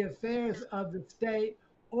into the affairs of the state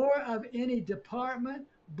or of any department,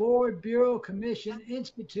 board, bureau, commission,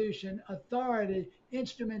 institution, authority,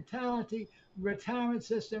 instrumentality, retirement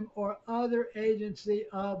system, or other agency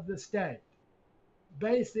of the state.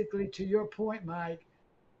 Basically, to your point, Mike,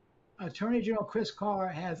 Attorney General Chris Carr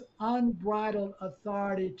has unbridled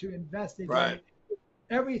authority to investigate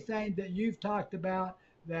everything that you've talked about,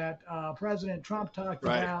 that President Trump talked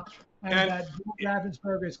about, and that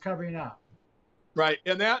Ravensburger is covering up. Right,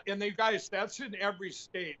 and they guys, that's in every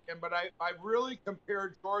state. But I really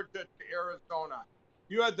compared Georgia to Arizona.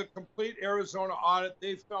 You had the complete Arizona audit.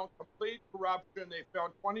 They found complete corruption. They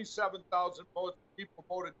found 27,000 votes. People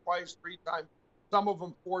voted twice, 3 times, some of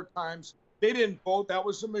them 4 times. They didn't vote. That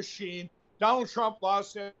was a machine. Donald Trump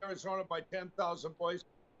lost Arizona by 10,000 votes.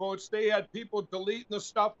 They had people deleting the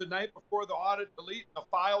stuff the night before the audit, deleting the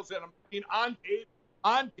files in a machine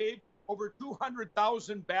on tape, over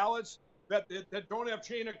 200,000 ballots that don't have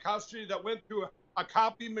chain of custody, that went through a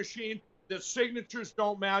copy machine. The signatures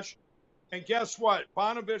don't match. And guess what?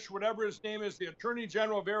 Bonovich, whatever his name is, the Attorney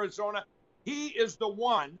General of Arizona, he is the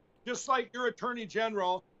one, just like your Attorney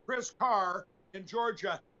General, Chris Carr in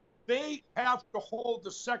Georgia, they have to hold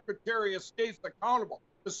the Secretary of State accountable.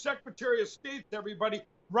 The Secretary of State, everybody,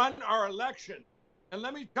 run our election. And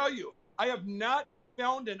let me tell you, I have not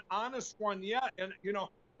found an honest one yet. And, you know,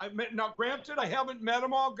 now granted, I haven't met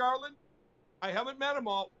them all, Garland. I haven't met them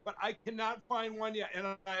all, but I cannot find one yet. And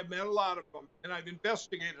I have met a lot of them, and I've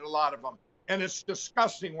investigated a lot of them. And it's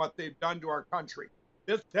disgusting what they've done to our country.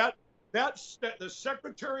 That's the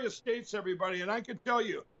Secretary of State's, everybody. And I can tell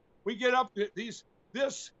you, we get up to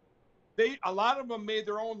a lot of them made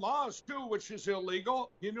their own laws too, which is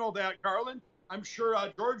illegal. You know that, Garland. I'm sure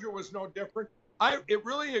Georgia was no different.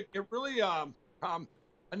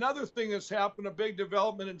 Another thing that's happened, a big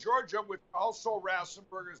development in Georgia, which also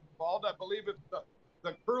Rassenberg is involved. I believe it's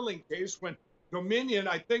the curling case when Dominion,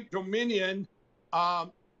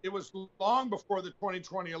 it was long before the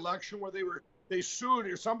 2020 election where they sued,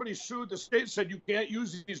 or somebody sued the state, said you can't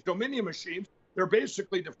use these Dominion machines. They're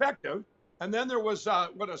basically defective. And then there was a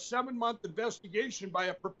 7-month investigation by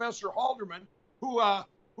a Professor Halderman,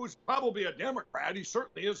 who's probably a Democrat. He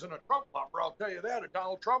certainly isn't a Trump lover, I'll tell you that, a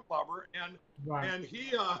Donald Trump lover. And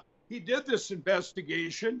he did this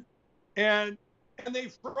investigation, and they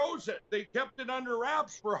froze it. They kept it under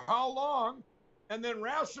wraps for how long? And then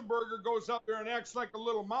Rassenberger goes up there and acts like a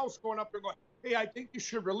little mouse going up there going, hey, I think you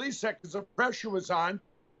should release that because the pressure was on.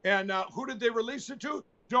 And who did they release it to?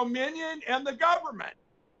 Dominion and the government.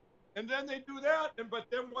 And then they do that. But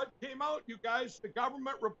then what came out, you guys, the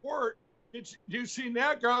government report, you seen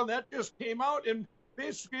that, girl? That just came out. And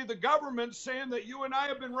basically the government's saying that you and I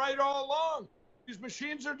have been right all along. These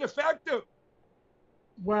machines are defective.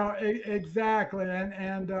 Well, exactly.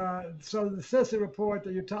 And so the CISA report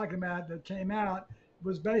that you're talking about that came out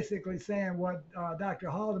was basically saying what Dr.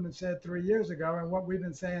 Haldeman said 3 years ago and what we've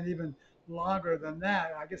been saying even longer than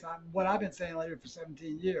that. I guess what I've been saying lately for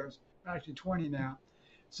 17 years, actually 20 now.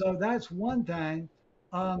 So that's one thing.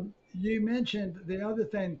 You mentioned the other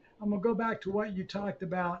thing. I'm going to go back to what you talked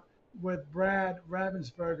about with Brad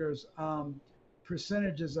Ravensburger's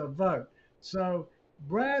percentages of vote. So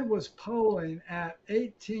Brad was polling at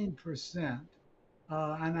 18%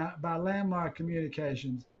 by Landmark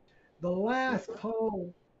Communications. The last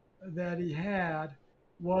poll that he had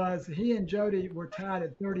was he and Jody were tied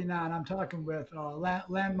at 39. I'm talking with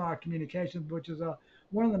Landmark Communications, which is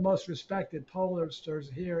one of the most respected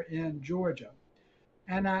pollsters here in Georgia.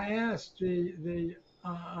 And I asked the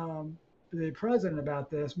president about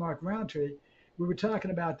this, Mark Roundtree. We were talking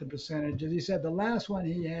about the percentages. He said the last one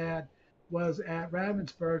he had was at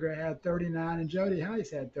Ravensburger had 39 and Jody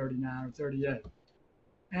Heiss had 39 or 38.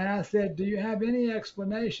 And I said, do you have any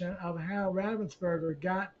explanation of how Ravensburger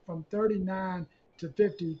got from 39 to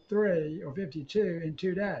 53 or 52 in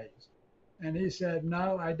 2 days? And he said,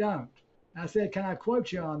 no, I don't. I said, can I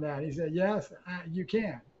quote you on that? He said, yes, you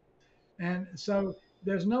can. And so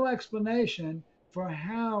there's no explanation for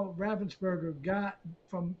how Ravensburger got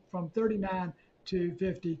from 39 to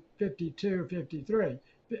 50, 52 or 53.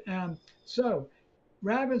 So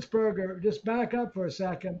Ravensburger, just back up for a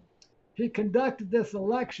second, he conducted this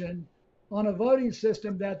election on a voting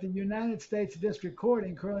system that the United States District Court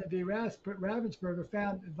in Curley v. Ravensburger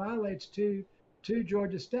found violates two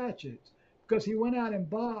Georgia statutes because he went out and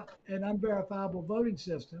bought an unverifiable voting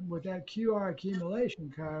system with that QR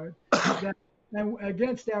accumulation code and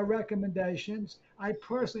against our recommendations. I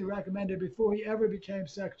personally recommended before he ever became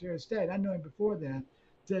Secretary of State. I knew him before then.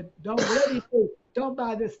 Said, don't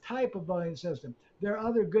buy this type of voting system. There are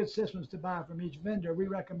other good systems to buy from each vendor. We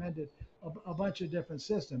recommended a bunch of different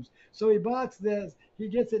systems. So he bought this, he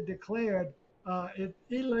gets it declared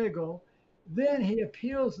illegal. Then he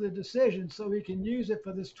appeals the decision so he can use it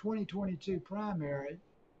for this 2022 primary.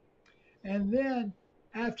 And then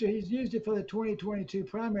after he's used it for the 2022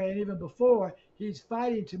 primary, and even before, he's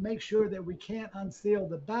fighting to make sure that we can't unseal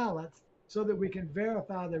the ballots so that we can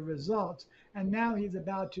verify the results. And now he's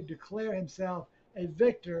about to declare himself a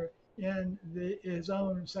victor in his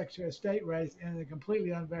own Secretary of State race in a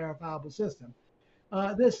completely unverifiable system.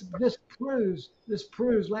 This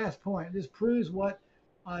proves last point. This proves what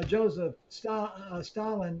Joseph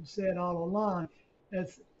Stalin said all along.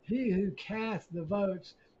 It's he who casts the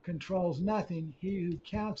votes controls nothing. He who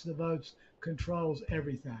counts the votes controls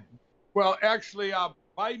everything. Well, actually,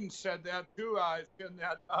 Biden said that too. In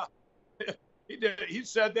that he did. He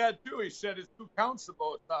said that too. He said it's who counts the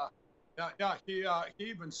votes. He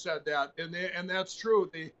even said that, and that's true.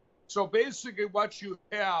 So basically, what you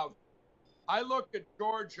have, I look at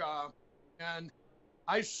Georgia, and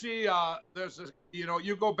I see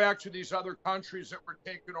you go back to these other countries that were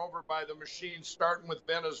taken over by the machines, starting with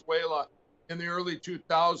Venezuela in the early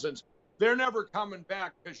 2000s. They're never coming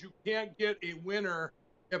back because you can't get a winner.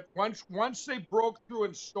 If once they broke through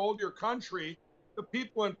and stole your country, the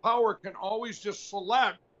people in power can always just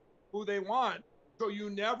select who they want. So you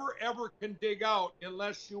never, ever can dig out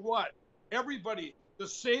unless you what? Everybody, The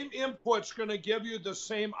same input's going to give you the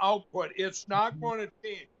same output. It's not going to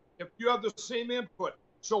change if you have the same input.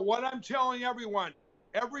 So what I'm telling everyone,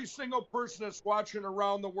 every single person that's watching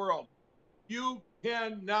around the world, you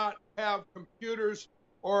cannot have computers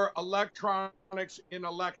or electronics in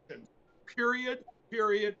elections. Period,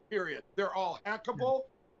 period, period. They're all hackable.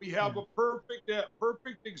 We have a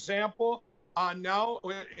perfect example. Now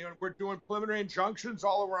we're doing preliminary injunctions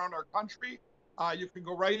all around our country. You can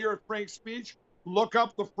go right here at Frank's speech, look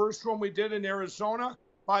up the first one we did in Arizona.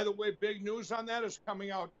 By the way, big news on that is coming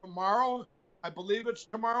out tomorrow. I believe it's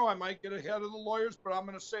tomorrow. I might get ahead of the lawyers, but I'm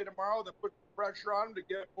going to say tomorrow to put pressure on them to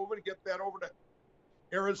get moving, to get that over to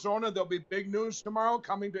Arizona. There'll be big news tomorrow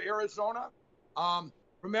coming to Arizona.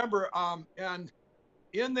 Remember, and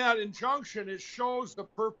in that injunction, it shows the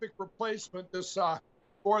perfect replacement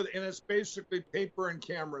and it's basically paper and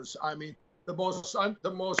cameras. I mean, the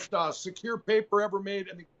most secure paper ever made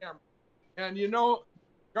in the camera. And you know,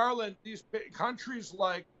 Garland, these countries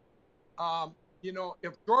like,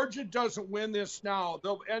 if Georgia doesn't win this now,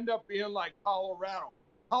 they'll end up being like Colorado.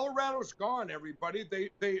 Colorado's gone, everybody.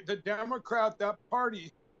 The Democrat, that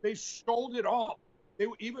party, they stole it all. They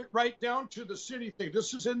even right down to the city thing.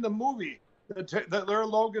 This is in the movie that Lara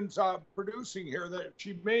Logan's producing here that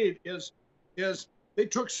she made is they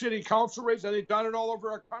took city council races and they've done it all over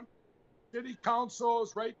our country. City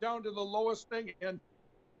councils right down to the lowest thing. And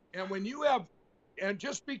when you have, and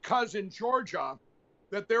just because in Georgia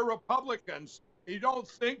that they're Republicans, you don't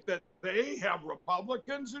think that they have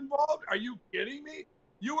Republicans involved? Are you kidding me?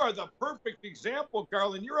 You are the perfect example,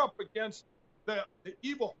 Garland. You're up against the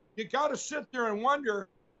evil. You got to sit there and wonder,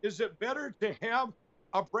 is it better to have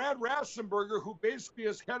a Brad Rassenberger, who basically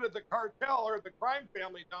is head of the cartel or the crime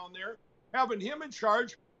family down there, having him in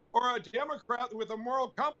charge, or a Democrat with a moral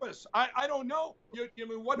compass? I don't know.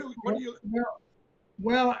 What do you?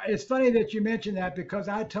 Well, it's funny that you mentioned that, because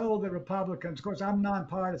I told the Republicans, of course, I'm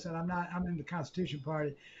nonpartisan. I'm in the Constitution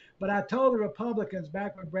Party, but I told the Republicans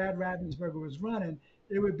back when Brad Raffensperger was running,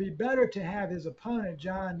 it would be better to have his opponent,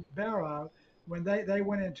 John Barrow, when they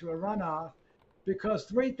went into a runoff, because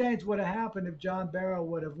three things would have happened if John Barrow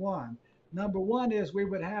would have won. Number one is we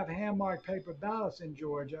would have hand-marked paper ballots in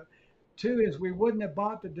Georgia. Two is we wouldn't have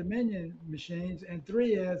bought the Dominion machines. And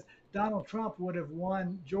three is Donald Trump would have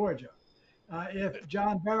won Georgia if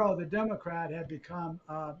John Barrow, the Democrat, had become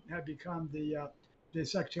the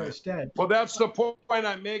Secretary of State. Well, that's the point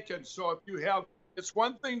I'm making. So if you have, it's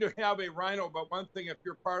one thing to have a rhino, but one thing if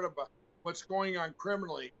you're part of what's going on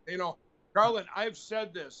criminally. Garland, I've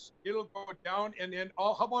said this. It'll go down, and then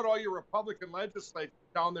how about all your Republican legislators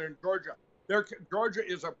down there in Georgia? Georgia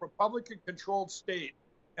is a Republican-controlled state,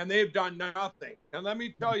 and they've done nothing. And let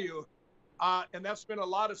me tell you, and that's been a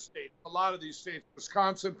lot of states, a lot of these states,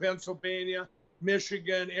 Wisconsin, Pennsylvania,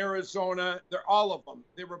 Michigan, Arizona, they're all of them.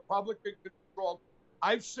 They're Republican-controlled.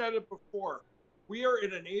 I've said it before. We are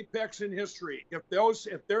in an apex in history. If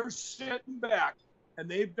they're sitting back and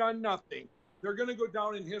they've done nothing, they're going to go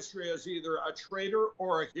down in history as either a traitor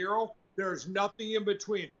or a hero. There's nothing in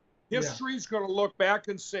between. History's going to look back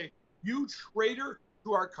and say, you traitor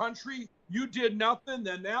to our country, you did nothing,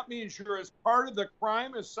 then that means you're as part of the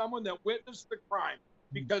crime as someone that witnessed the crime,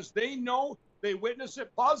 because they know they witnessed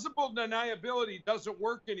it. Plausible deniability doesn't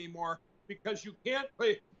work anymore, because you can't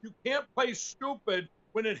play stupid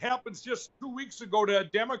when it happens just 2 weeks ago to a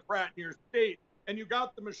Democrat in your state, and you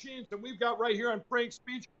got the machines, and we've got right here on Frank's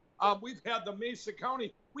speech, we've had the Mesa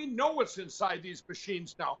County. We know what's inside these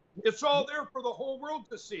machines now. It's all there for the whole world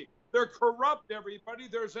to see. They're corrupt, everybody.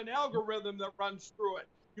 There's an algorithm that runs through it.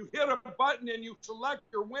 You hit a button and you select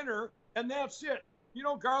your winner, and that's it.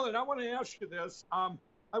 Garland, I want to ask you this. I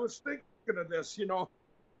was thinking of this,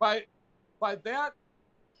 by that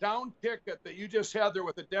down ticket that you just had there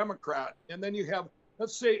with the Democrat, and then you have,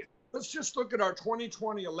 let's just look at our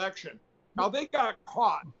 2020 election. Now, they got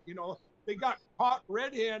caught, they got caught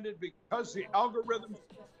red-handed because the algorithm,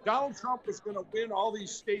 Donald Trump was going to win all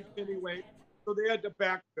these states anyway, so they had to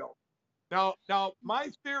backfill. Now, my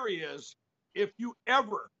theory is, if you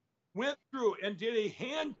ever went through and did a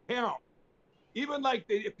hand count, even like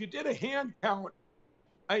if you did a hand count,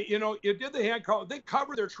 you did the hand count, they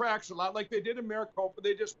cover their tracks a lot, like they did in Maricopa.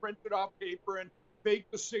 They just printed off paper and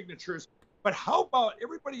faked the signatures. But how about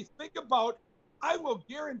everybody think about, I will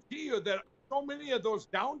guarantee you that so many of those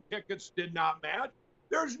down tickets did not match.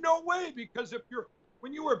 There's no way, because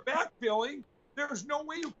when you were backfilling, there's no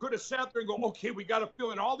way you could have sat there and go, okay, we got to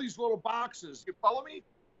fill in all these little boxes. You follow me?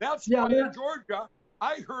 That's why in Georgia,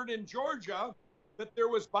 I heard in Georgia that there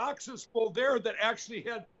was boxes full there that actually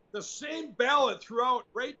had the same ballot throughout,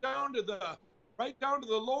 right down to the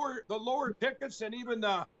lower tickets, and even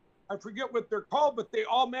I forget what they're called, but they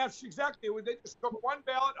all matched exactly. They just took one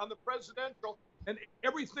ballot on the presidential, and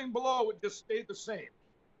everything below would just stay the same.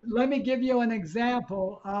 Let me give you an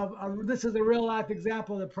example of this is a real life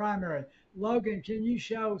example of the primary. Logan, can you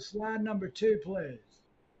show slide number 2, please?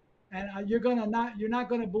 And you're not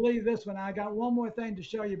gonna believe this one. I got one more thing to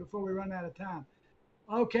show you before we run out of time.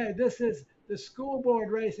 Okay, this is the school board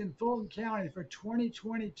race in Fulton County for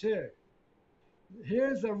 2022.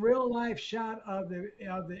 Here's a real life shot of the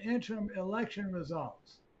interim election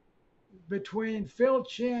results between Phil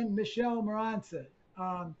Chin, Michelle Moranci.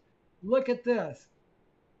 Look at this.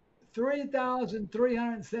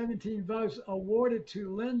 3,317 votes awarded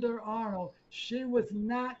to Lindell Arnold. She was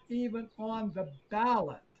not even on the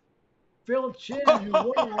ballot. Phil Chin, who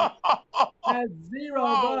won, had 0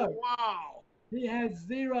 votes. Wow. He had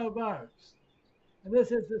 0 votes. And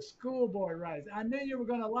this is the school board race. I knew you were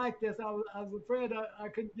going to like this. I was afraid I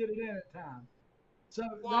couldn't get it in at time. So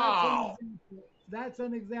wow. That's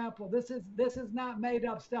an example. This is not made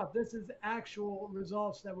up stuff. This is actual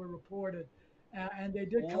results that were reported, and they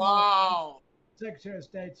did come wow. off the Secretary of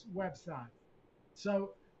State's website.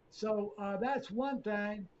 So that's one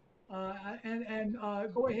thing. And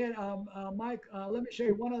go ahead, Mike. Let me show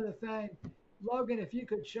you one other thing. Logan, if you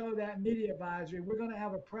could show that media advisory, we're going to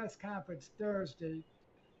have a press conference Thursday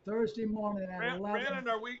morning at 11. Brandon,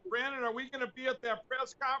 are we going to be at that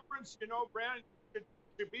press conference? You know, Brandon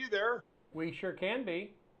should be there. We sure can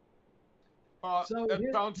be. So that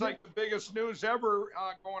sounds like the biggest news ever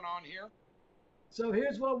going on here. So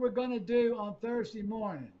here's what we're going to do on Thursday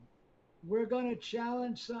morning. We're going to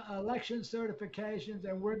challenge election certifications,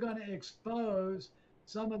 and we're going to expose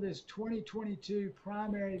some of this 2022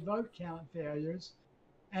 primary vote count failures.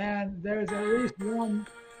 And there's at least one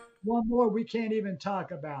more we can't even talk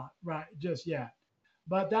about right just yet.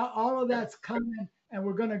 But all of that's coming, and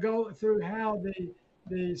we're going to go through how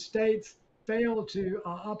the states failed to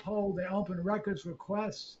uphold the open records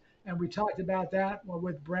requests. And we talked about that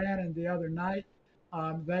with Brandon the other night.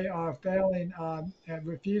 They are failing and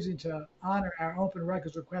refusing to honor our open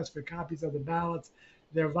records request for copies of the ballots.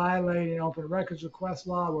 They're violating open records request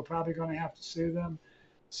law. We're probably going to have to sue them.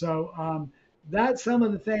 So that's some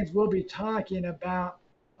of the things we'll be talking about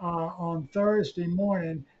on Thursday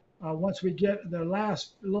morning once we get the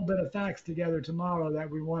last little bit of facts together tomorrow that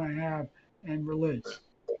we want to have and release.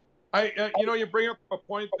 You bring up a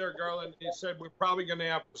point there, Garland. You said we're probably going to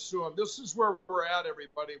have to sue them. This is where we're at,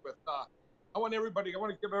 everybody. With I want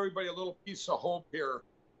to give everybody a little piece of hope here.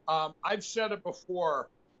 I've said it before.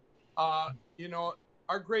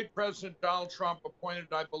 Our great president, Donald Trump,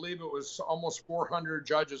 appointed, I believe it was almost 400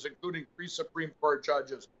 judges, including 3 Supreme Court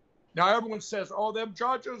judges. Now everyone says, oh, them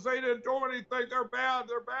judges, they didn't do anything. They're bad.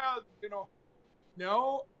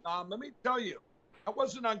 No, let me tell you, that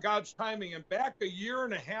wasn't on God's timing. And back a year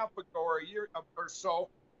and a half ago or a year or so,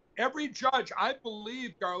 every judge, I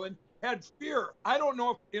believe, Garland, had fear. I don't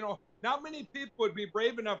know if, not many people would be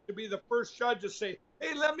brave enough to be the first judge to say,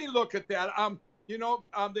 hey, let me look at that.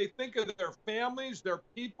 They think of their families, their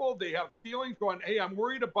people. They have feelings going, hey, I'm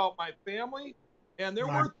worried about my family. And there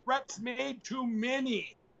were threats made to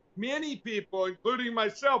many people, including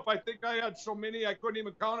myself. I think I had so many, I couldn't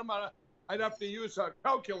even count them. I'd have to use a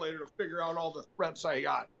calculator to figure out all the threats I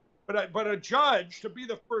got. But a judge, to be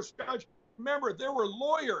the first judge, remember, there were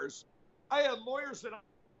lawyers. I had lawyers that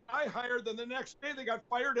I hired, then the next day they got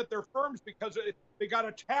fired at their firms because they got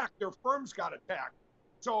attacked. Their firms got attacked.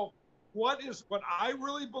 So what I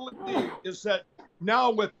really believe is that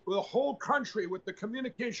now with the whole country, with the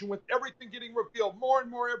communication, with everything getting revealed more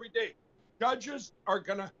and more every day, judges are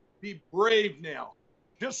going to be brave now.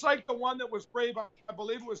 Just like the one that was brave, I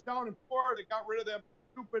believe it was down in Florida, got rid of them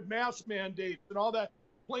stupid mask mandates and all that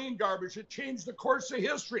plane garbage. It changed the course of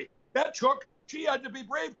history. She had to be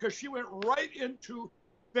brave because she went right into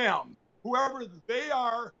them, whoever they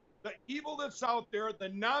are, the evil that's out there, the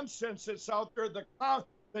nonsense that's out there, the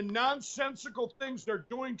nonsensical things they're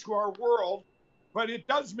doing to our world. But it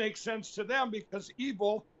does make sense to them because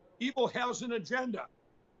evil has an agenda.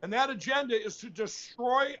 And that agenda is to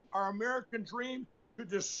destroy our American dream, to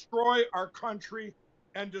destroy our country,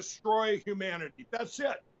 and destroy humanity. That's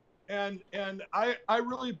it. And I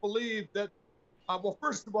really believe that, well,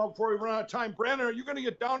 first of all, before we run out of time, Brandon, are you going to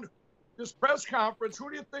get down to this press conference? Who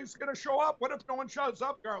do you think is going to show up? What if no one shows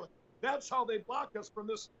up, Garland? That's how they block us from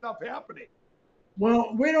this stuff happening.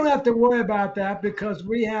 Well, we don't have to worry about that because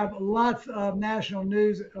we have lots of national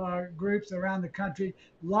news groups around the country,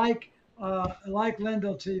 like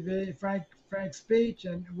Lindell TV, Frank's Speech,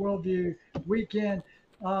 and Worldview Weekend.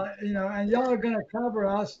 And y'all are going to cover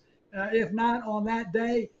us. If not on that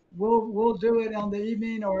day, we'll do it on the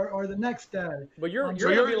evening or the next day. But you're going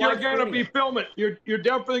to be filming. You're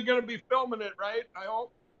definitely going to be filming it, right? I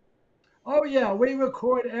hope. Oh yeah, we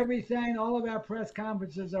record everything. All of our press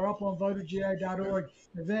conferences are up on voterga.org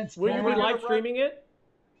events. Will you be live streaming it?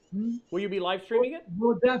 Will you be live streaming it?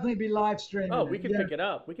 We'll definitely be live streaming. Oh, we can pick it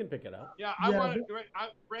up. We can pick it up. Yeah, I want it,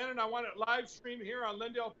 Brandon. I want it live streamed here on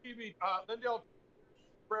Lindell TV. Lindell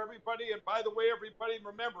for everybody. And by the way, everybody,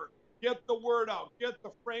 remember, get the word out. Get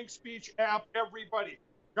the Frank Speech app, everybody.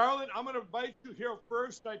 Garland, I'm going to invite you here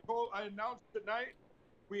first. I announced tonight.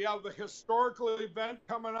 We have a historical event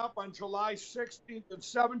coming up on July 16th and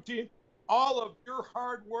 17th. All of your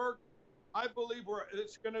hard work, I believe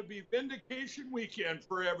it's going to be vindication weekend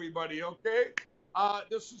for everybody, okay?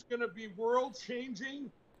 This is going to be world-changing.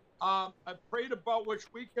 I prayed about which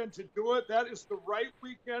weekend to do it. That is the right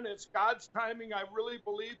weekend. It's God's timing. I really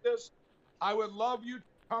believe this. I would love you to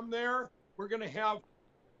come there. We're going to have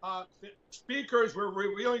speakers. We're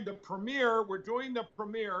revealing the premiere. We're doing the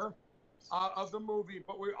premiere of the movie,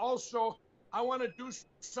 but I want to do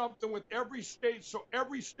something with every state so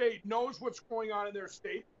every state knows what's going on in their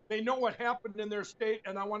state. They know what happened in their state,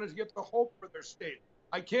 and I want to get the hope for their state.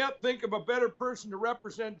 I can't think of a better person to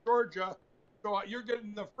represent Georgia, so you're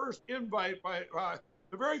getting the first invite by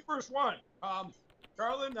the very first one.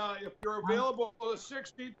 Garland, if you're available the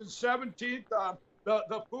 16th and 17th,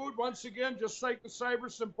 the food, once again, just like the Cyber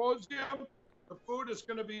Symposium, the food is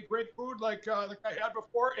going to be great food like I had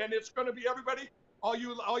before, and it's going to be everybody, all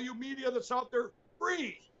you media that's out there,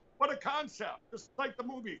 free. What a concept! Just like the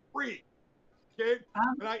movie, free. Okay.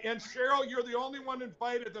 And Cheryl, you're the only one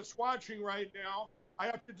invited that's watching right now. I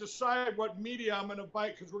have to decide what media I'm going to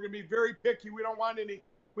invite because we're going to be very picky. We don't want any.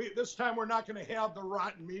 This time we're not going to have the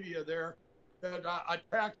rotten media there that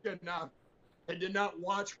attacked and did not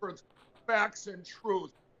watch for facts and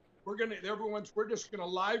truth. We're just gonna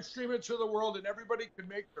live stream it to the world, and everybody can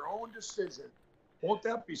make their own decision. Won't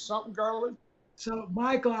that be something, Garland? So,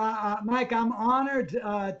 Michael, Mike, I'm honored for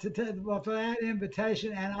that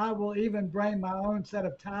invitation, and I will even bring my own set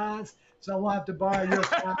of ties, so I won't have to borrow your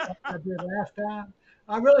tie like I did last time.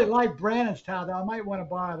 I really like Brandon's tie, though. I might want to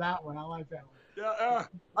borrow that one. I like that one. Yeah,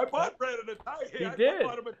 I bought Brandon a tie. He did. I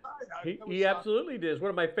bought him a tie. He absolutely did. It's one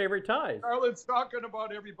of my favorite ties. Garland's talking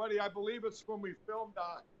about everybody. I believe it's when we filmed.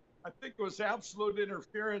 I think it was Absolute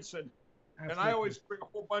Interference, and I always bring a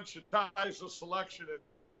whole bunch of ties to selection. And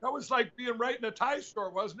that was like being right in a tie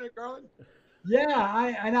store, wasn't it, Garland?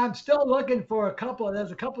 Yeah, I'm still looking for a couple.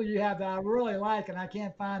 There's a couple you have that I really like, and I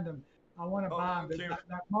can't find them. I want to buy them.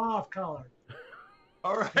 That mauve color.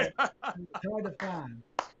 All right. It's hard to find.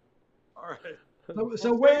 All right.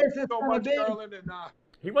 So where is this going to be? Garland, and,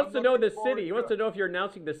 he wants to know the city. He wants to know if you're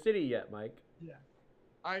announcing the city yet, Mike. Yeah.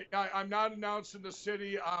 I'm not announcing the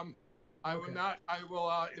city. I will not. I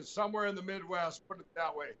will. It's somewhere in the Midwest. Put it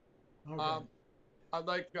that way. Okay. I'd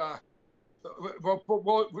like.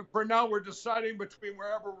 For now, we're deciding between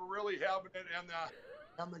wherever we're really having it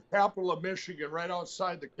and the capital of Michigan, right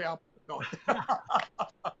outside the capital. No.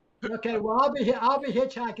 Okay. Well, I'll be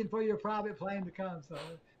hitchhiking for your private plane to come. So.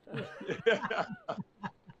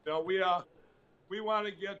 No, we want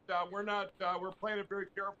to get. We're playing it very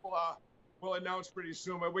careful. We'll announce pretty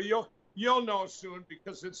soon, but you'll know soon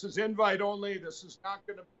because this is invite only. This is not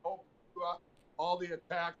going to be open to all the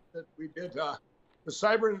attacks that we did. The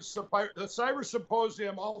Cyber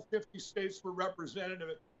Symposium, all 50 states were represented in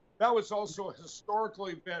it. That was also a historical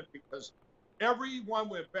event because everyone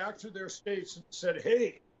went back to their states and said,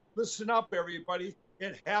 "Hey, listen up, everybody!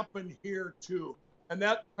 It happened here too." And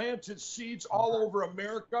that planted seeds all over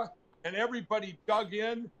America, and everybody dug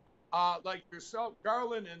in. Like yourself,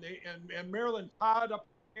 Garland, and Maryland Todd up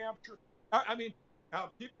in Hampshire. I mean,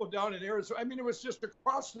 people down in Arizona. I mean, it was just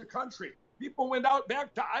across the country. People went out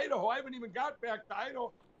back to Idaho. I haven't even got back to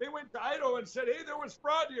Idaho. They went to Idaho and said, "Hey, there was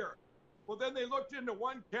fraud here." Well, then they looked into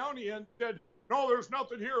one county and said, "No, there's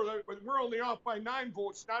nothing here. We're only off by 9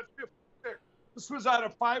 votes, not 56." This was out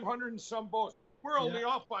of 500 and some votes. We're only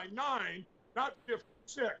off by 9, not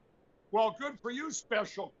 56. Well, good for you,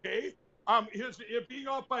 Special K. Being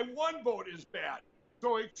off by 1 vote is bad.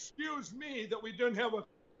 So excuse me that we didn't have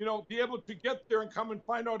be able to get there and come and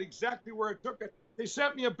find out exactly where it took it. They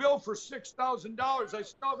sent me a bill for $6,000. I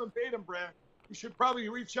still haven't paid them, Brad. You should probably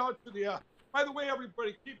reach out to the. By the way,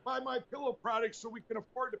 everybody, keep buy my pillow products so we can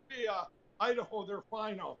afford to pay Idaho. They're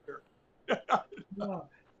fine out there. Yeah.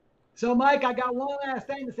 So, Mike, I got one last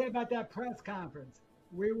thing to say about that press conference.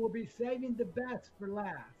 We will be saving the best for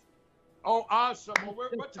last. Oh, awesome. Well,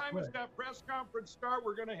 what time does that press conference start?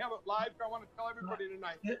 We're going to have it live. I want to tell everybody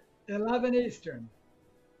tonight. 11 Eastern.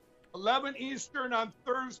 11 Eastern on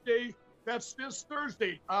Thursday, That's this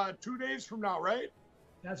Thursday, 2 days from now, right?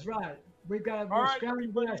 That's right. We've got All we're right, scouting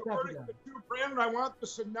everybody, the stuff according to Brandon, I want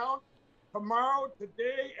this announced tomorrow,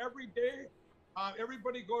 today, every day.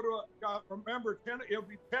 Everybody go to, remember, it'll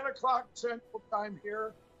be 10 o'clock Central Time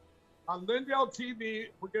here on Lindell TV.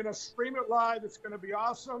 We're going to stream it live. It's going to be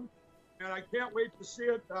awesome, and I can't wait to see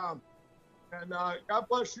it. God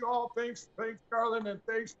bless you all. Thanks, Garland, and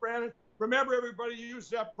thanks, Brandon. Remember, everybody, use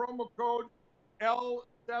that promo code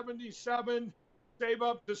L77. Save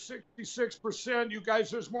up to 66%. You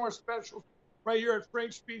guys, there's more specials right here at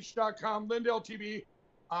frankspeech.com, Lindell TV,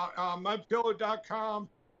 mypillow.com,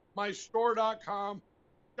 mystore.com.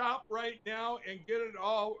 Shop right now and get it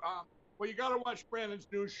all. Well, you got to watch Brandon's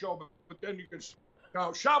news show, but then you can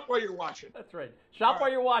shop while you're watching. That's right. Shop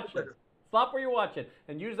while you're watching. Stop where you're watching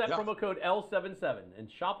and use that promo code L77 and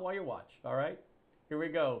shop while you watch. All right? Here we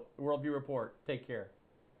go. The Worldview Report. Take care.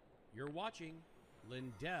 You're watching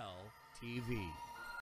Lindell TV.